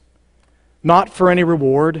things, not for any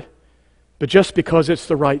reward, but just because it's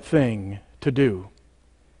the right thing to do.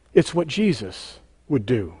 It's what Jesus would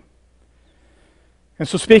do. And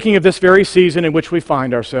so speaking of this very season in which we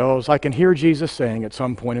find ourselves, I can hear Jesus saying at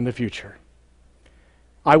some point in the future,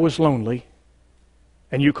 I was lonely,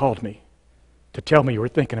 and you called me to tell me you were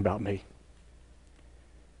thinking about me.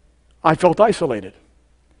 I felt isolated,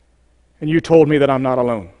 and you told me that I'm not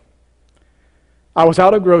alone. I was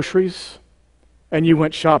out of groceries, and you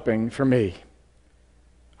went shopping for me.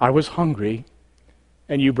 I was hungry,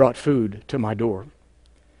 and you brought food to my door.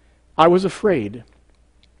 I was afraid,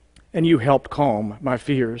 and you helped calm my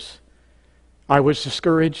fears. I was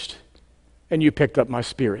discouraged, and you picked up my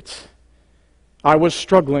spirits. I was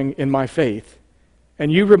struggling in my faith,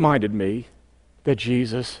 and you reminded me that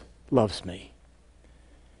Jesus loves me.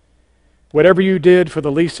 Whatever you did for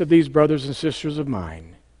the least of these brothers and sisters of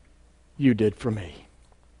mine, you did for me.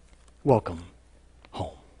 Welcome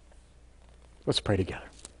home. Let's pray together.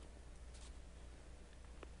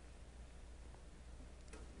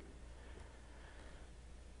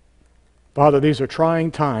 Father, these are trying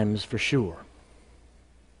times for sure.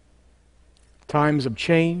 Times of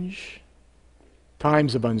change,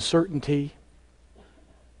 times of uncertainty,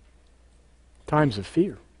 times of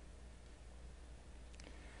fear.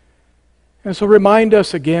 And so remind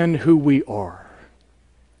us again who we are.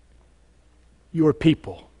 Your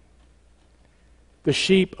people, the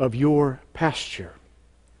sheep of your pasture,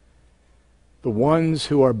 the ones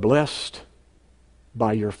who are blessed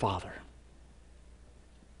by your Father.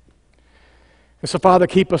 And so, Father,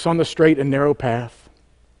 keep us on the straight and narrow path,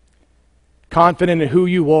 confident in who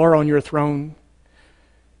you are on your throne,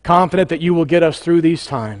 confident that you will get us through these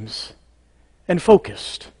times, and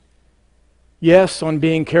focused, yes, on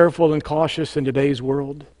being careful and cautious in today's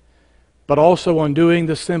world, but also on doing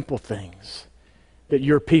the simple things that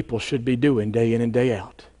your people should be doing day in and day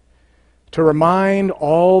out. To remind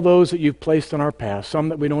all those that you've placed on our path, some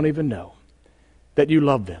that we don't even know, that you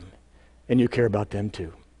love them and you care about them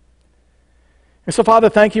too. And so, Father,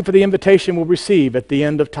 thank you for the invitation we'll receive at the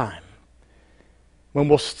end of time, when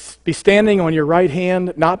we'll be standing on your right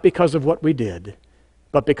hand, not because of what we did,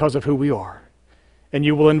 but because of who we are. And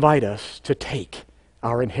you will invite us to take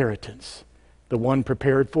our inheritance, the one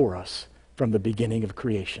prepared for us from the beginning of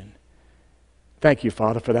creation. Thank you,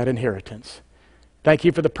 Father, for that inheritance. Thank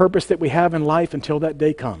you for the purpose that we have in life until that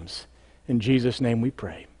day comes. In Jesus' name we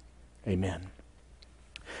pray. Amen.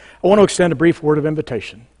 I want to extend a brief word of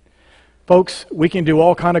invitation. Folks, we can do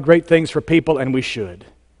all kind of great things for people, and we should.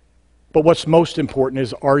 But what's most important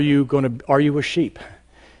is, are you a sheep?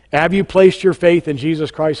 Have you placed your faith in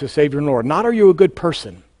Jesus Christ as Savior and Lord? Not are you a good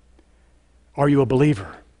person. Are you a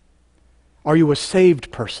believer? Are you a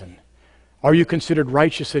saved person? Are you considered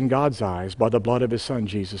righteous in God's eyes by the blood of His Son,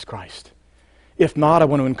 Jesus Christ? If not, I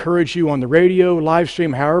want to encourage you on the radio, live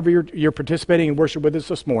stream, however you're participating in worship with us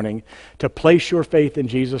this morning, to place your faith in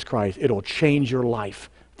Jesus Christ. It'll change your life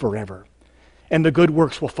forever. And the good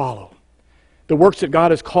works will follow. The works that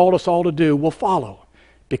God has called us all to do will follow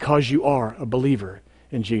because you are a believer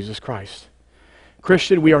in Jesus Christ.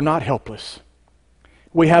 Christian, we are not helpless.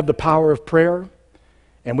 We have the power of prayer,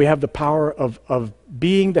 and we have the power of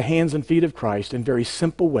being the hands and feet of Christ in very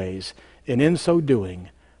simple ways, and in so doing,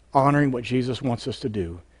 honoring what Jesus wants us to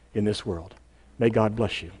do in this world. May God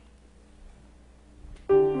bless you.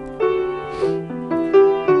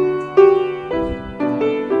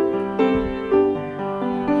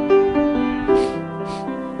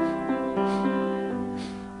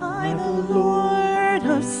 I, the Lord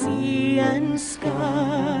of sea and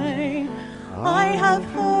sky, I have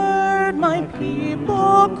heard my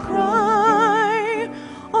people cry,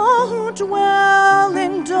 all who dwell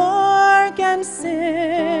in dark and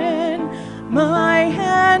sin, my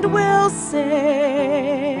hand will save.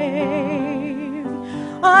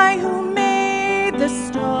 I who made the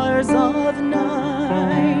stars of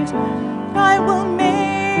night, I will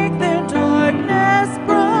make their darkness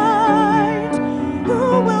bright.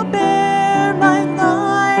 Who will bear my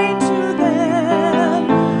light to them?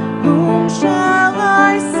 Whom shall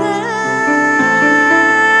I send?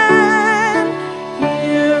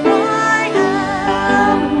 Here I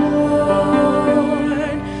am,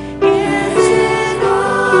 Lord. Is it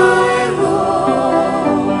I,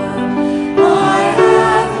 Lord? I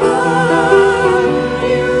have heard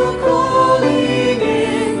you calling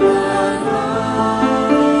in the night.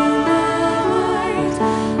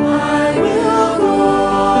 I will go,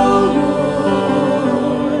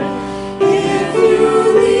 Lord. If you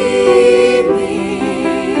lead me,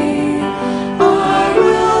 I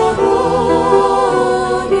will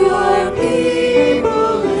hold your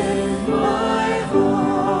people in my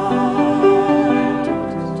heart.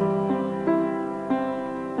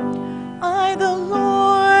 I, the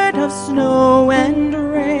Lord of snow and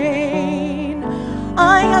rain,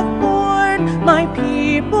 I have borne my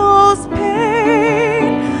people's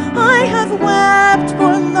pain. I have wept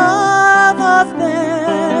for love of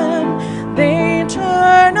them. They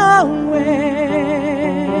turn away.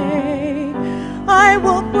 I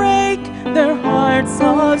will break their hearts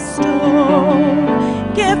of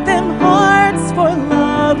stone, give them hearts for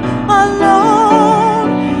love alone.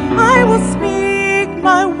 I will speak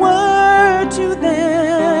my word to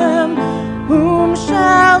them. Whom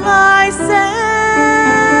shall I send?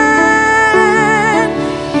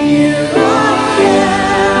 Here I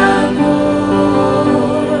am,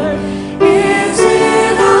 Lord. Is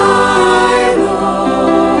it I,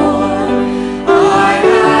 Lord? I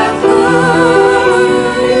have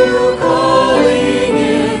heard you calling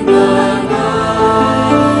in the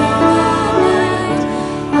night.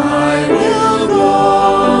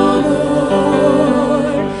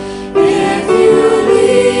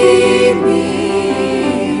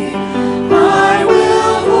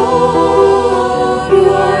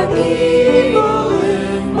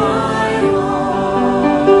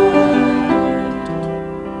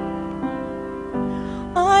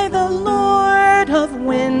 the Lord of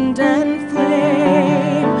wind and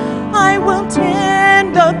flame. I will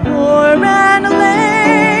tend the poor and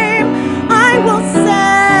lame. I will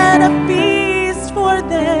set a feast for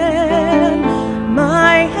them.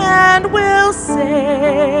 My hand will save.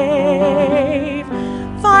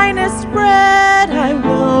 Finest bread I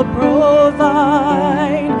will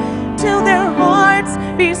provide, till their hearts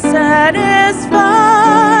be satisfied.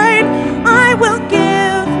 I will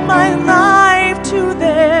give my life to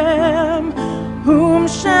them. Whom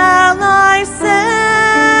shall I send?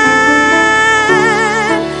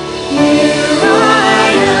 Here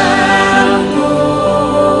I am,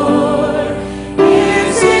 Lord.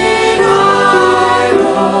 Is it I,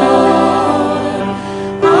 Lord?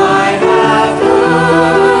 I have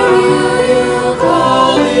heard you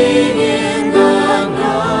calling in the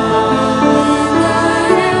night.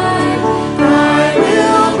 I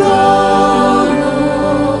will go,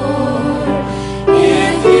 Lord.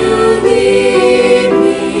 If you lead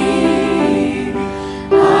me,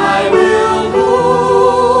 I will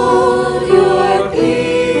hold your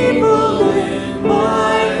people in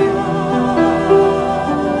my heart.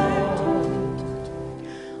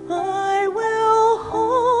 I will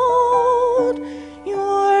hold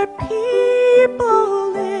your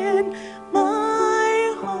people in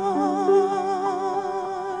my heart.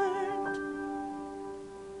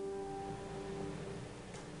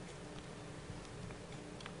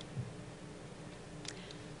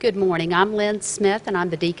 Good morning. I'm Lynn Smith, and I'm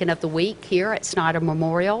the Deacon of the Week here at Snyder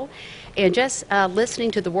Memorial. And just listening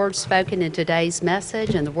to the words spoken in today's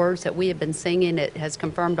message and the words that we have been singing, it has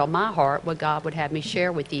confirmed on my heart what God would have me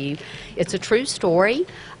share with you. It's a true story.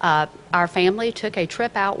 Our family took a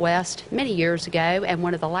trip out west many years ago, and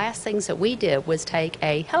one of the last things that we did was take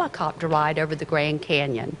a helicopter ride over the Grand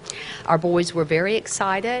Canyon. Our boys were very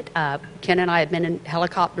excited. Ken and I had been in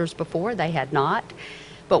helicopters before. They had not.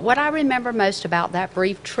 But what I remember most about that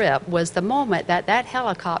brief trip was the moment that that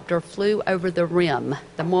helicopter flew over the rim,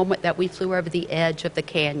 the moment that we flew over the edge of the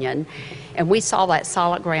canyon, and we saw that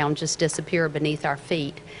solid ground just disappear beneath our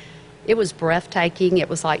feet. It was breathtaking. It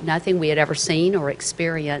was like nothing we had ever seen or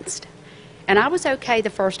experienced. And I was okay the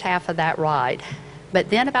first half of that ride.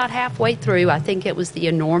 But then about halfway through, I think it was the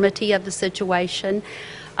enormity of the situation,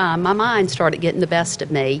 my mind started getting the best of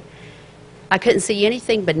me. I couldn't see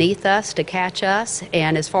anything beneath us to catch us,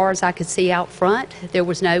 and as far as I could see out front, there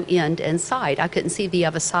was no end in sight. I couldn't see the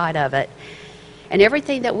other side of it. And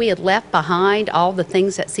everything that we had left behind, all the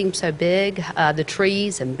things that seemed so big, the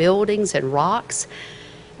trees and buildings and rocks,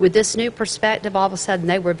 with this new perspective, all of a sudden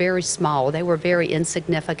they were very small. They were very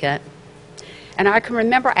insignificant. And I can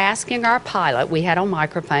remember asking our pilot, we had on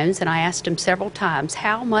microphones, and I asked him several times,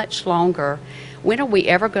 how much longer, when are we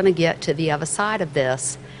ever going to get to the other side of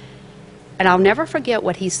this? And I'll never forget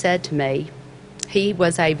what he said to me. He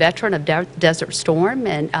was a veteran of Desert Storm,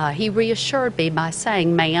 and he reassured me by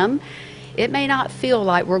saying, ma'am, it may not feel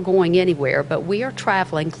like we're going anywhere, but we are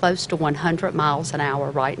traveling close to 100 miles an hour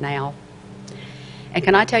right now. And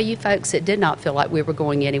can I tell you, folks, it did not feel like we were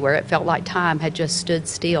going anywhere. It felt like time had just stood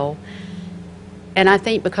still. And I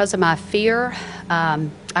think because of my fear,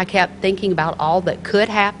 I kept thinking about all that could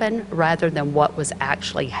happen rather than what was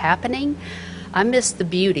actually happening. I missed the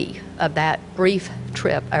beauty of that brief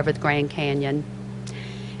trip over the Grand Canyon.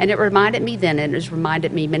 And it reminded me then, and it has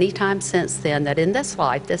reminded me many times since then, that in this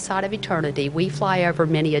life, this side of eternity, we fly over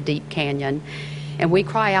many a deep canyon, and we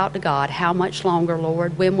cry out to God, how much longer,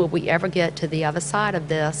 Lord? When will we ever get to the other side of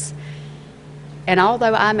this? And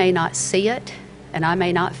although I may not see it, and I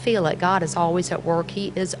may not feel it, God is always at work.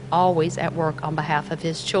 He is always at work on behalf of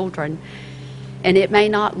His children. And it may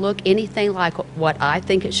not look anything like what I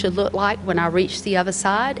think it should look like when I reach the other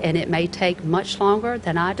side, and it may take much longer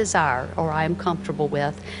than I desire or I am comfortable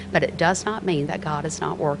with, but it does not mean that God is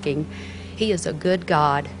not working. He is a good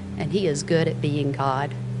God, and He is good at being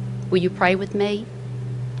God. Will you pray with me?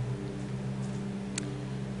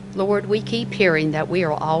 Lord, we keep hearing that we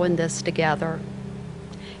are all in this together,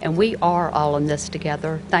 and we are all in this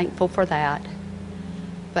together, thankful for that.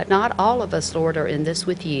 But not all of us, Lord, are in this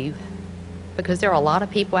with you, because there are a lot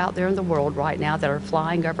of people out there in the world right now that are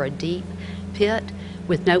flying over a deep pit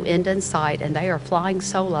with no end in sight, and they are flying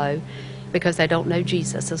solo because they don't know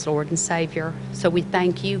Jesus as Lord and Savior. So we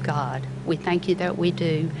thank you, God. We thank you that we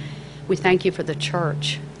do. We thank you for the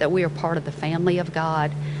church, that we are part of the family of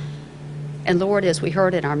God. And Lord, as we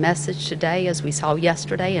heard in our message today, as we saw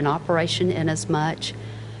yesterday in Operation Inasmuch,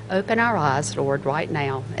 open our eyes, Lord, right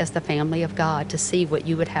now as the family of God to see what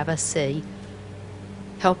you would have us see.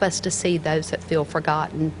 Help us to see those that feel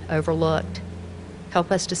forgotten, overlooked.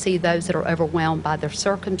 Help us to see those that are overwhelmed by their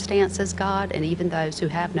circumstances, God, and even those who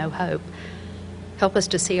have no hope. Help us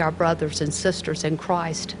to see our brothers and sisters in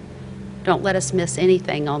Christ. Don't let us miss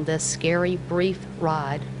anything on this scary, brief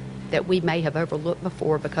ride that we may have overlooked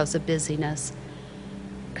before because of busyness.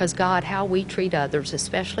 Because, God, how we treat others,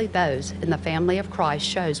 especially those in the family of Christ,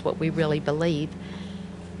 shows what we really believe.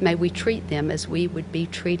 May we treat them as we would be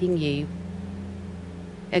treating you.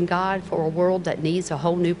 And, God, for a world that needs a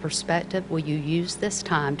whole new perspective, will you use this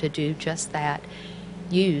time to do just that?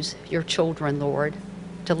 Use your children, Lord,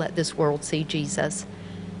 to let this world see Jesus.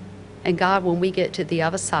 And God, when we get to the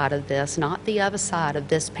other side of this, not the other side of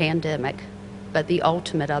this pandemic, but the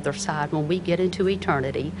ultimate other side, when we get into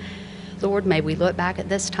eternity, Lord, may we look back at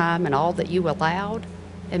this time and all that you allowed,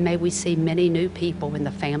 and may we see many new people in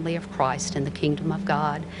the family of Christ in the kingdom of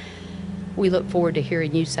God. We look forward to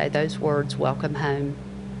hearing you say those words, welcome home.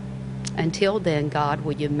 Until then, God,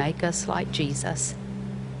 will you make us like Jesus?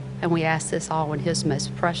 And we ask this all in his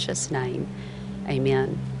most precious name.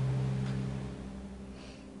 Amen.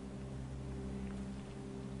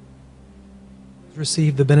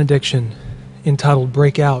 Receive the benediction entitled,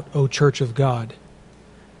 Break Out, O Church of God.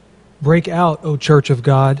 Break out, O Church of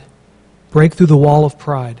God. Break through the wall of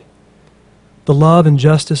pride. The love and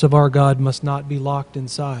justice of our God must not be locked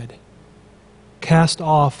inside. Cast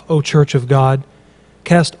off, O Church of God.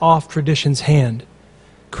 Cast off tradition's hand.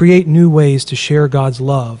 Create new ways to share God's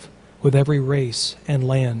love with every race and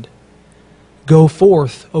land. Go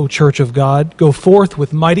forth, O Church of God. Go forth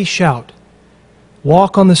with mighty shout.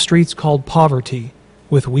 Walk on the streets called poverty,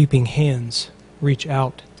 with weeping hands reach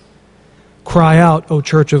out. Cry out, O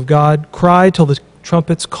Church of God, cry till the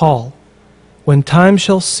trumpets call, when time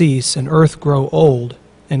shall cease and earth grow old,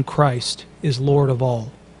 and Christ is Lord of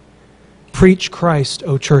all. Preach Christ,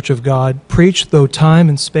 O Church of God, preach though time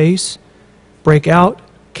and space. Break out,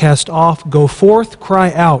 cast off, go forth,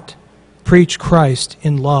 cry out. Preach Christ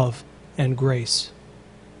in love and grace.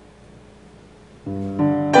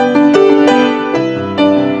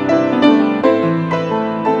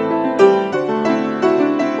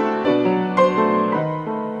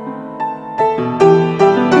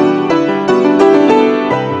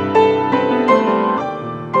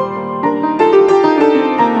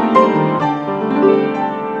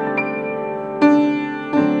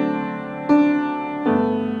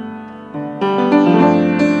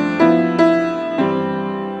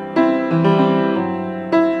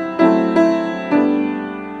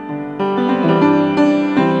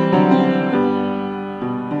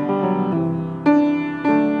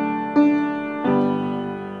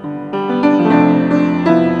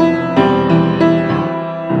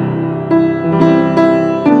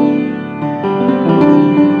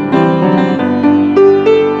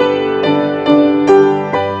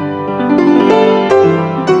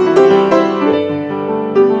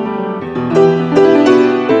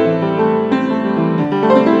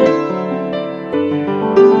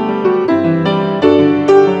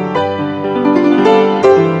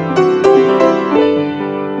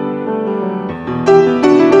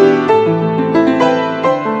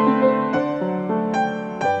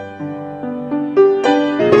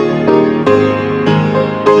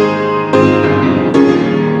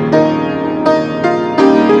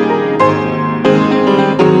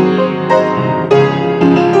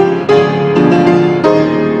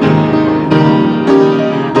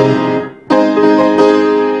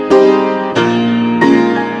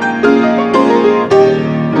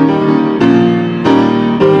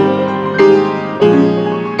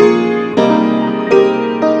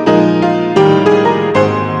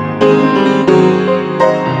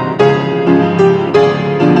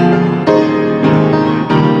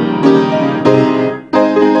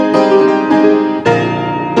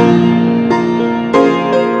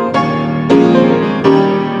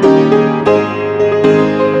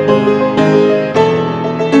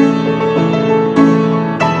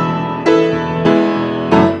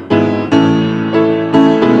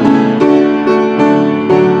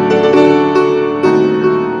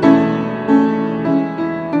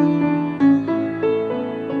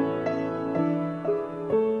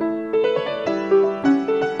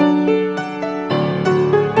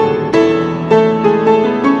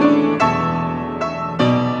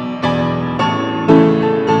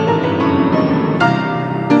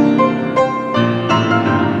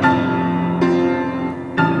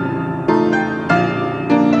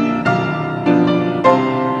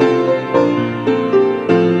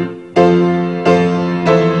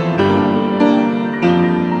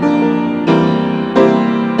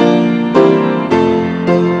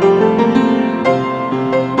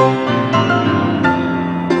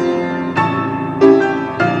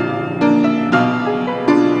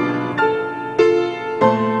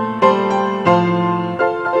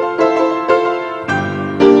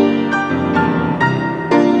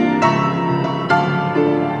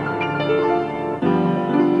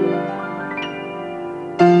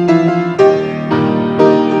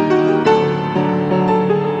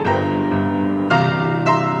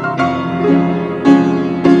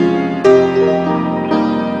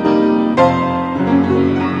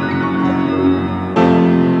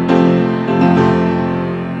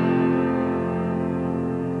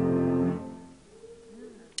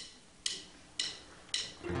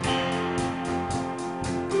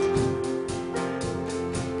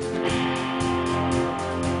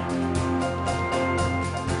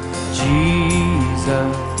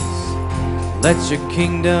 Let your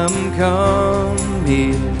kingdom come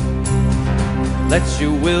here. Let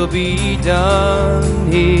your will be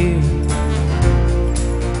done here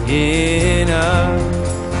in us.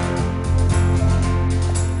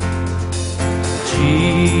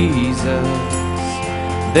 Jesus,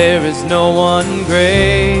 there is no one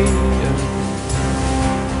greater.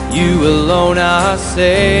 You alone are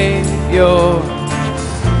Savior.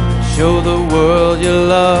 Show the world your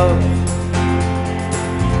love.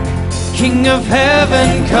 King of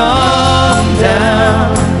heaven, come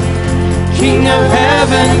down. King of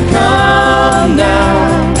heaven, come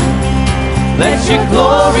down. Let your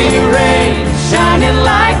glory reign, shining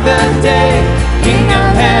like the day. King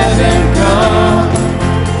of heaven, come.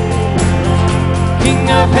 King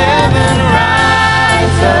of heaven,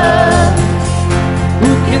 rise up.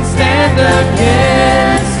 Who can stand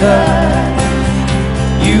against us?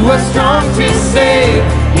 You are strong to save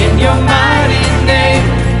in your mighty name.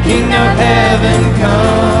 King of heaven,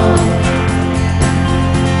 come.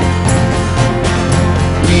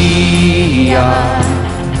 We are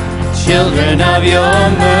children of your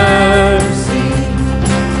mercy,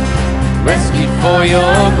 rescued for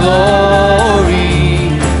your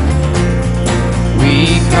glory.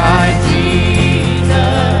 We cry,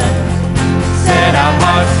 Jesus, set our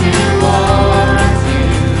hearts towards you.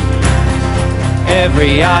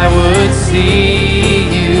 Every eye would see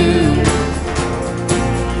you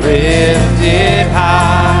lifted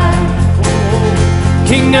high.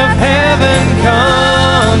 King of heaven,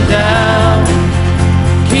 come down.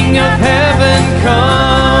 King of heaven,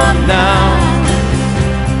 come down.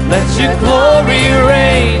 Let your glory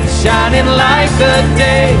reign, shining like the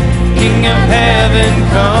day. King of heaven,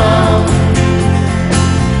 come.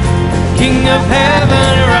 King of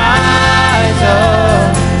heaven, rise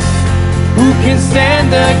up. Who can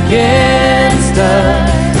stand against us?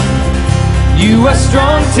 You are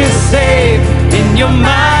strong to save in your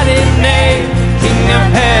mighty name. King of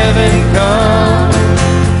heaven, come.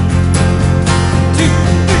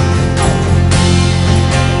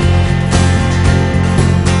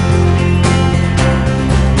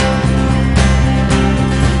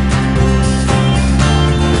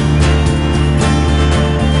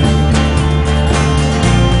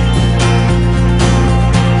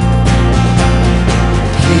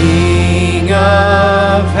 King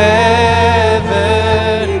of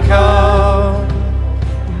heaven, come.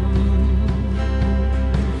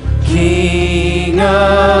 King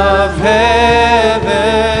of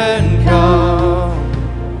heaven, come.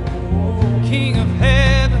 King of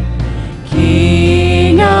heaven,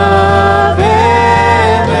 King of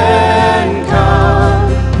heaven,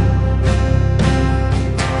 come.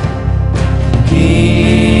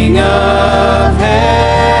 King of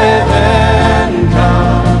heaven,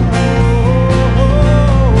 come.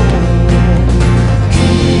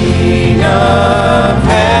 King of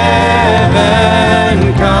heaven,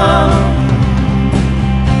 come.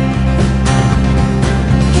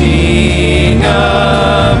 King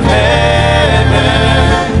of heaven,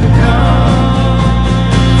 come.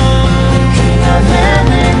 King of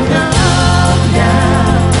heaven, come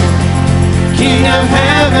down. King of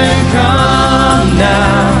heaven, come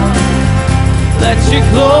down. Let your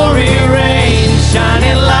glory reign,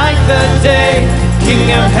 shining like the day. King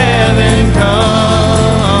of heaven,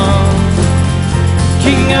 come.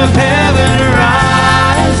 King of heaven,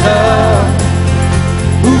 rise up.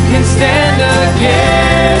 Who can stand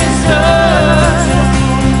against us?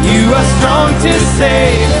 You are strong to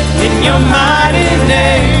save in your mighty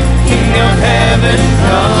name. King of heaven,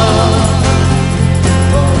 come.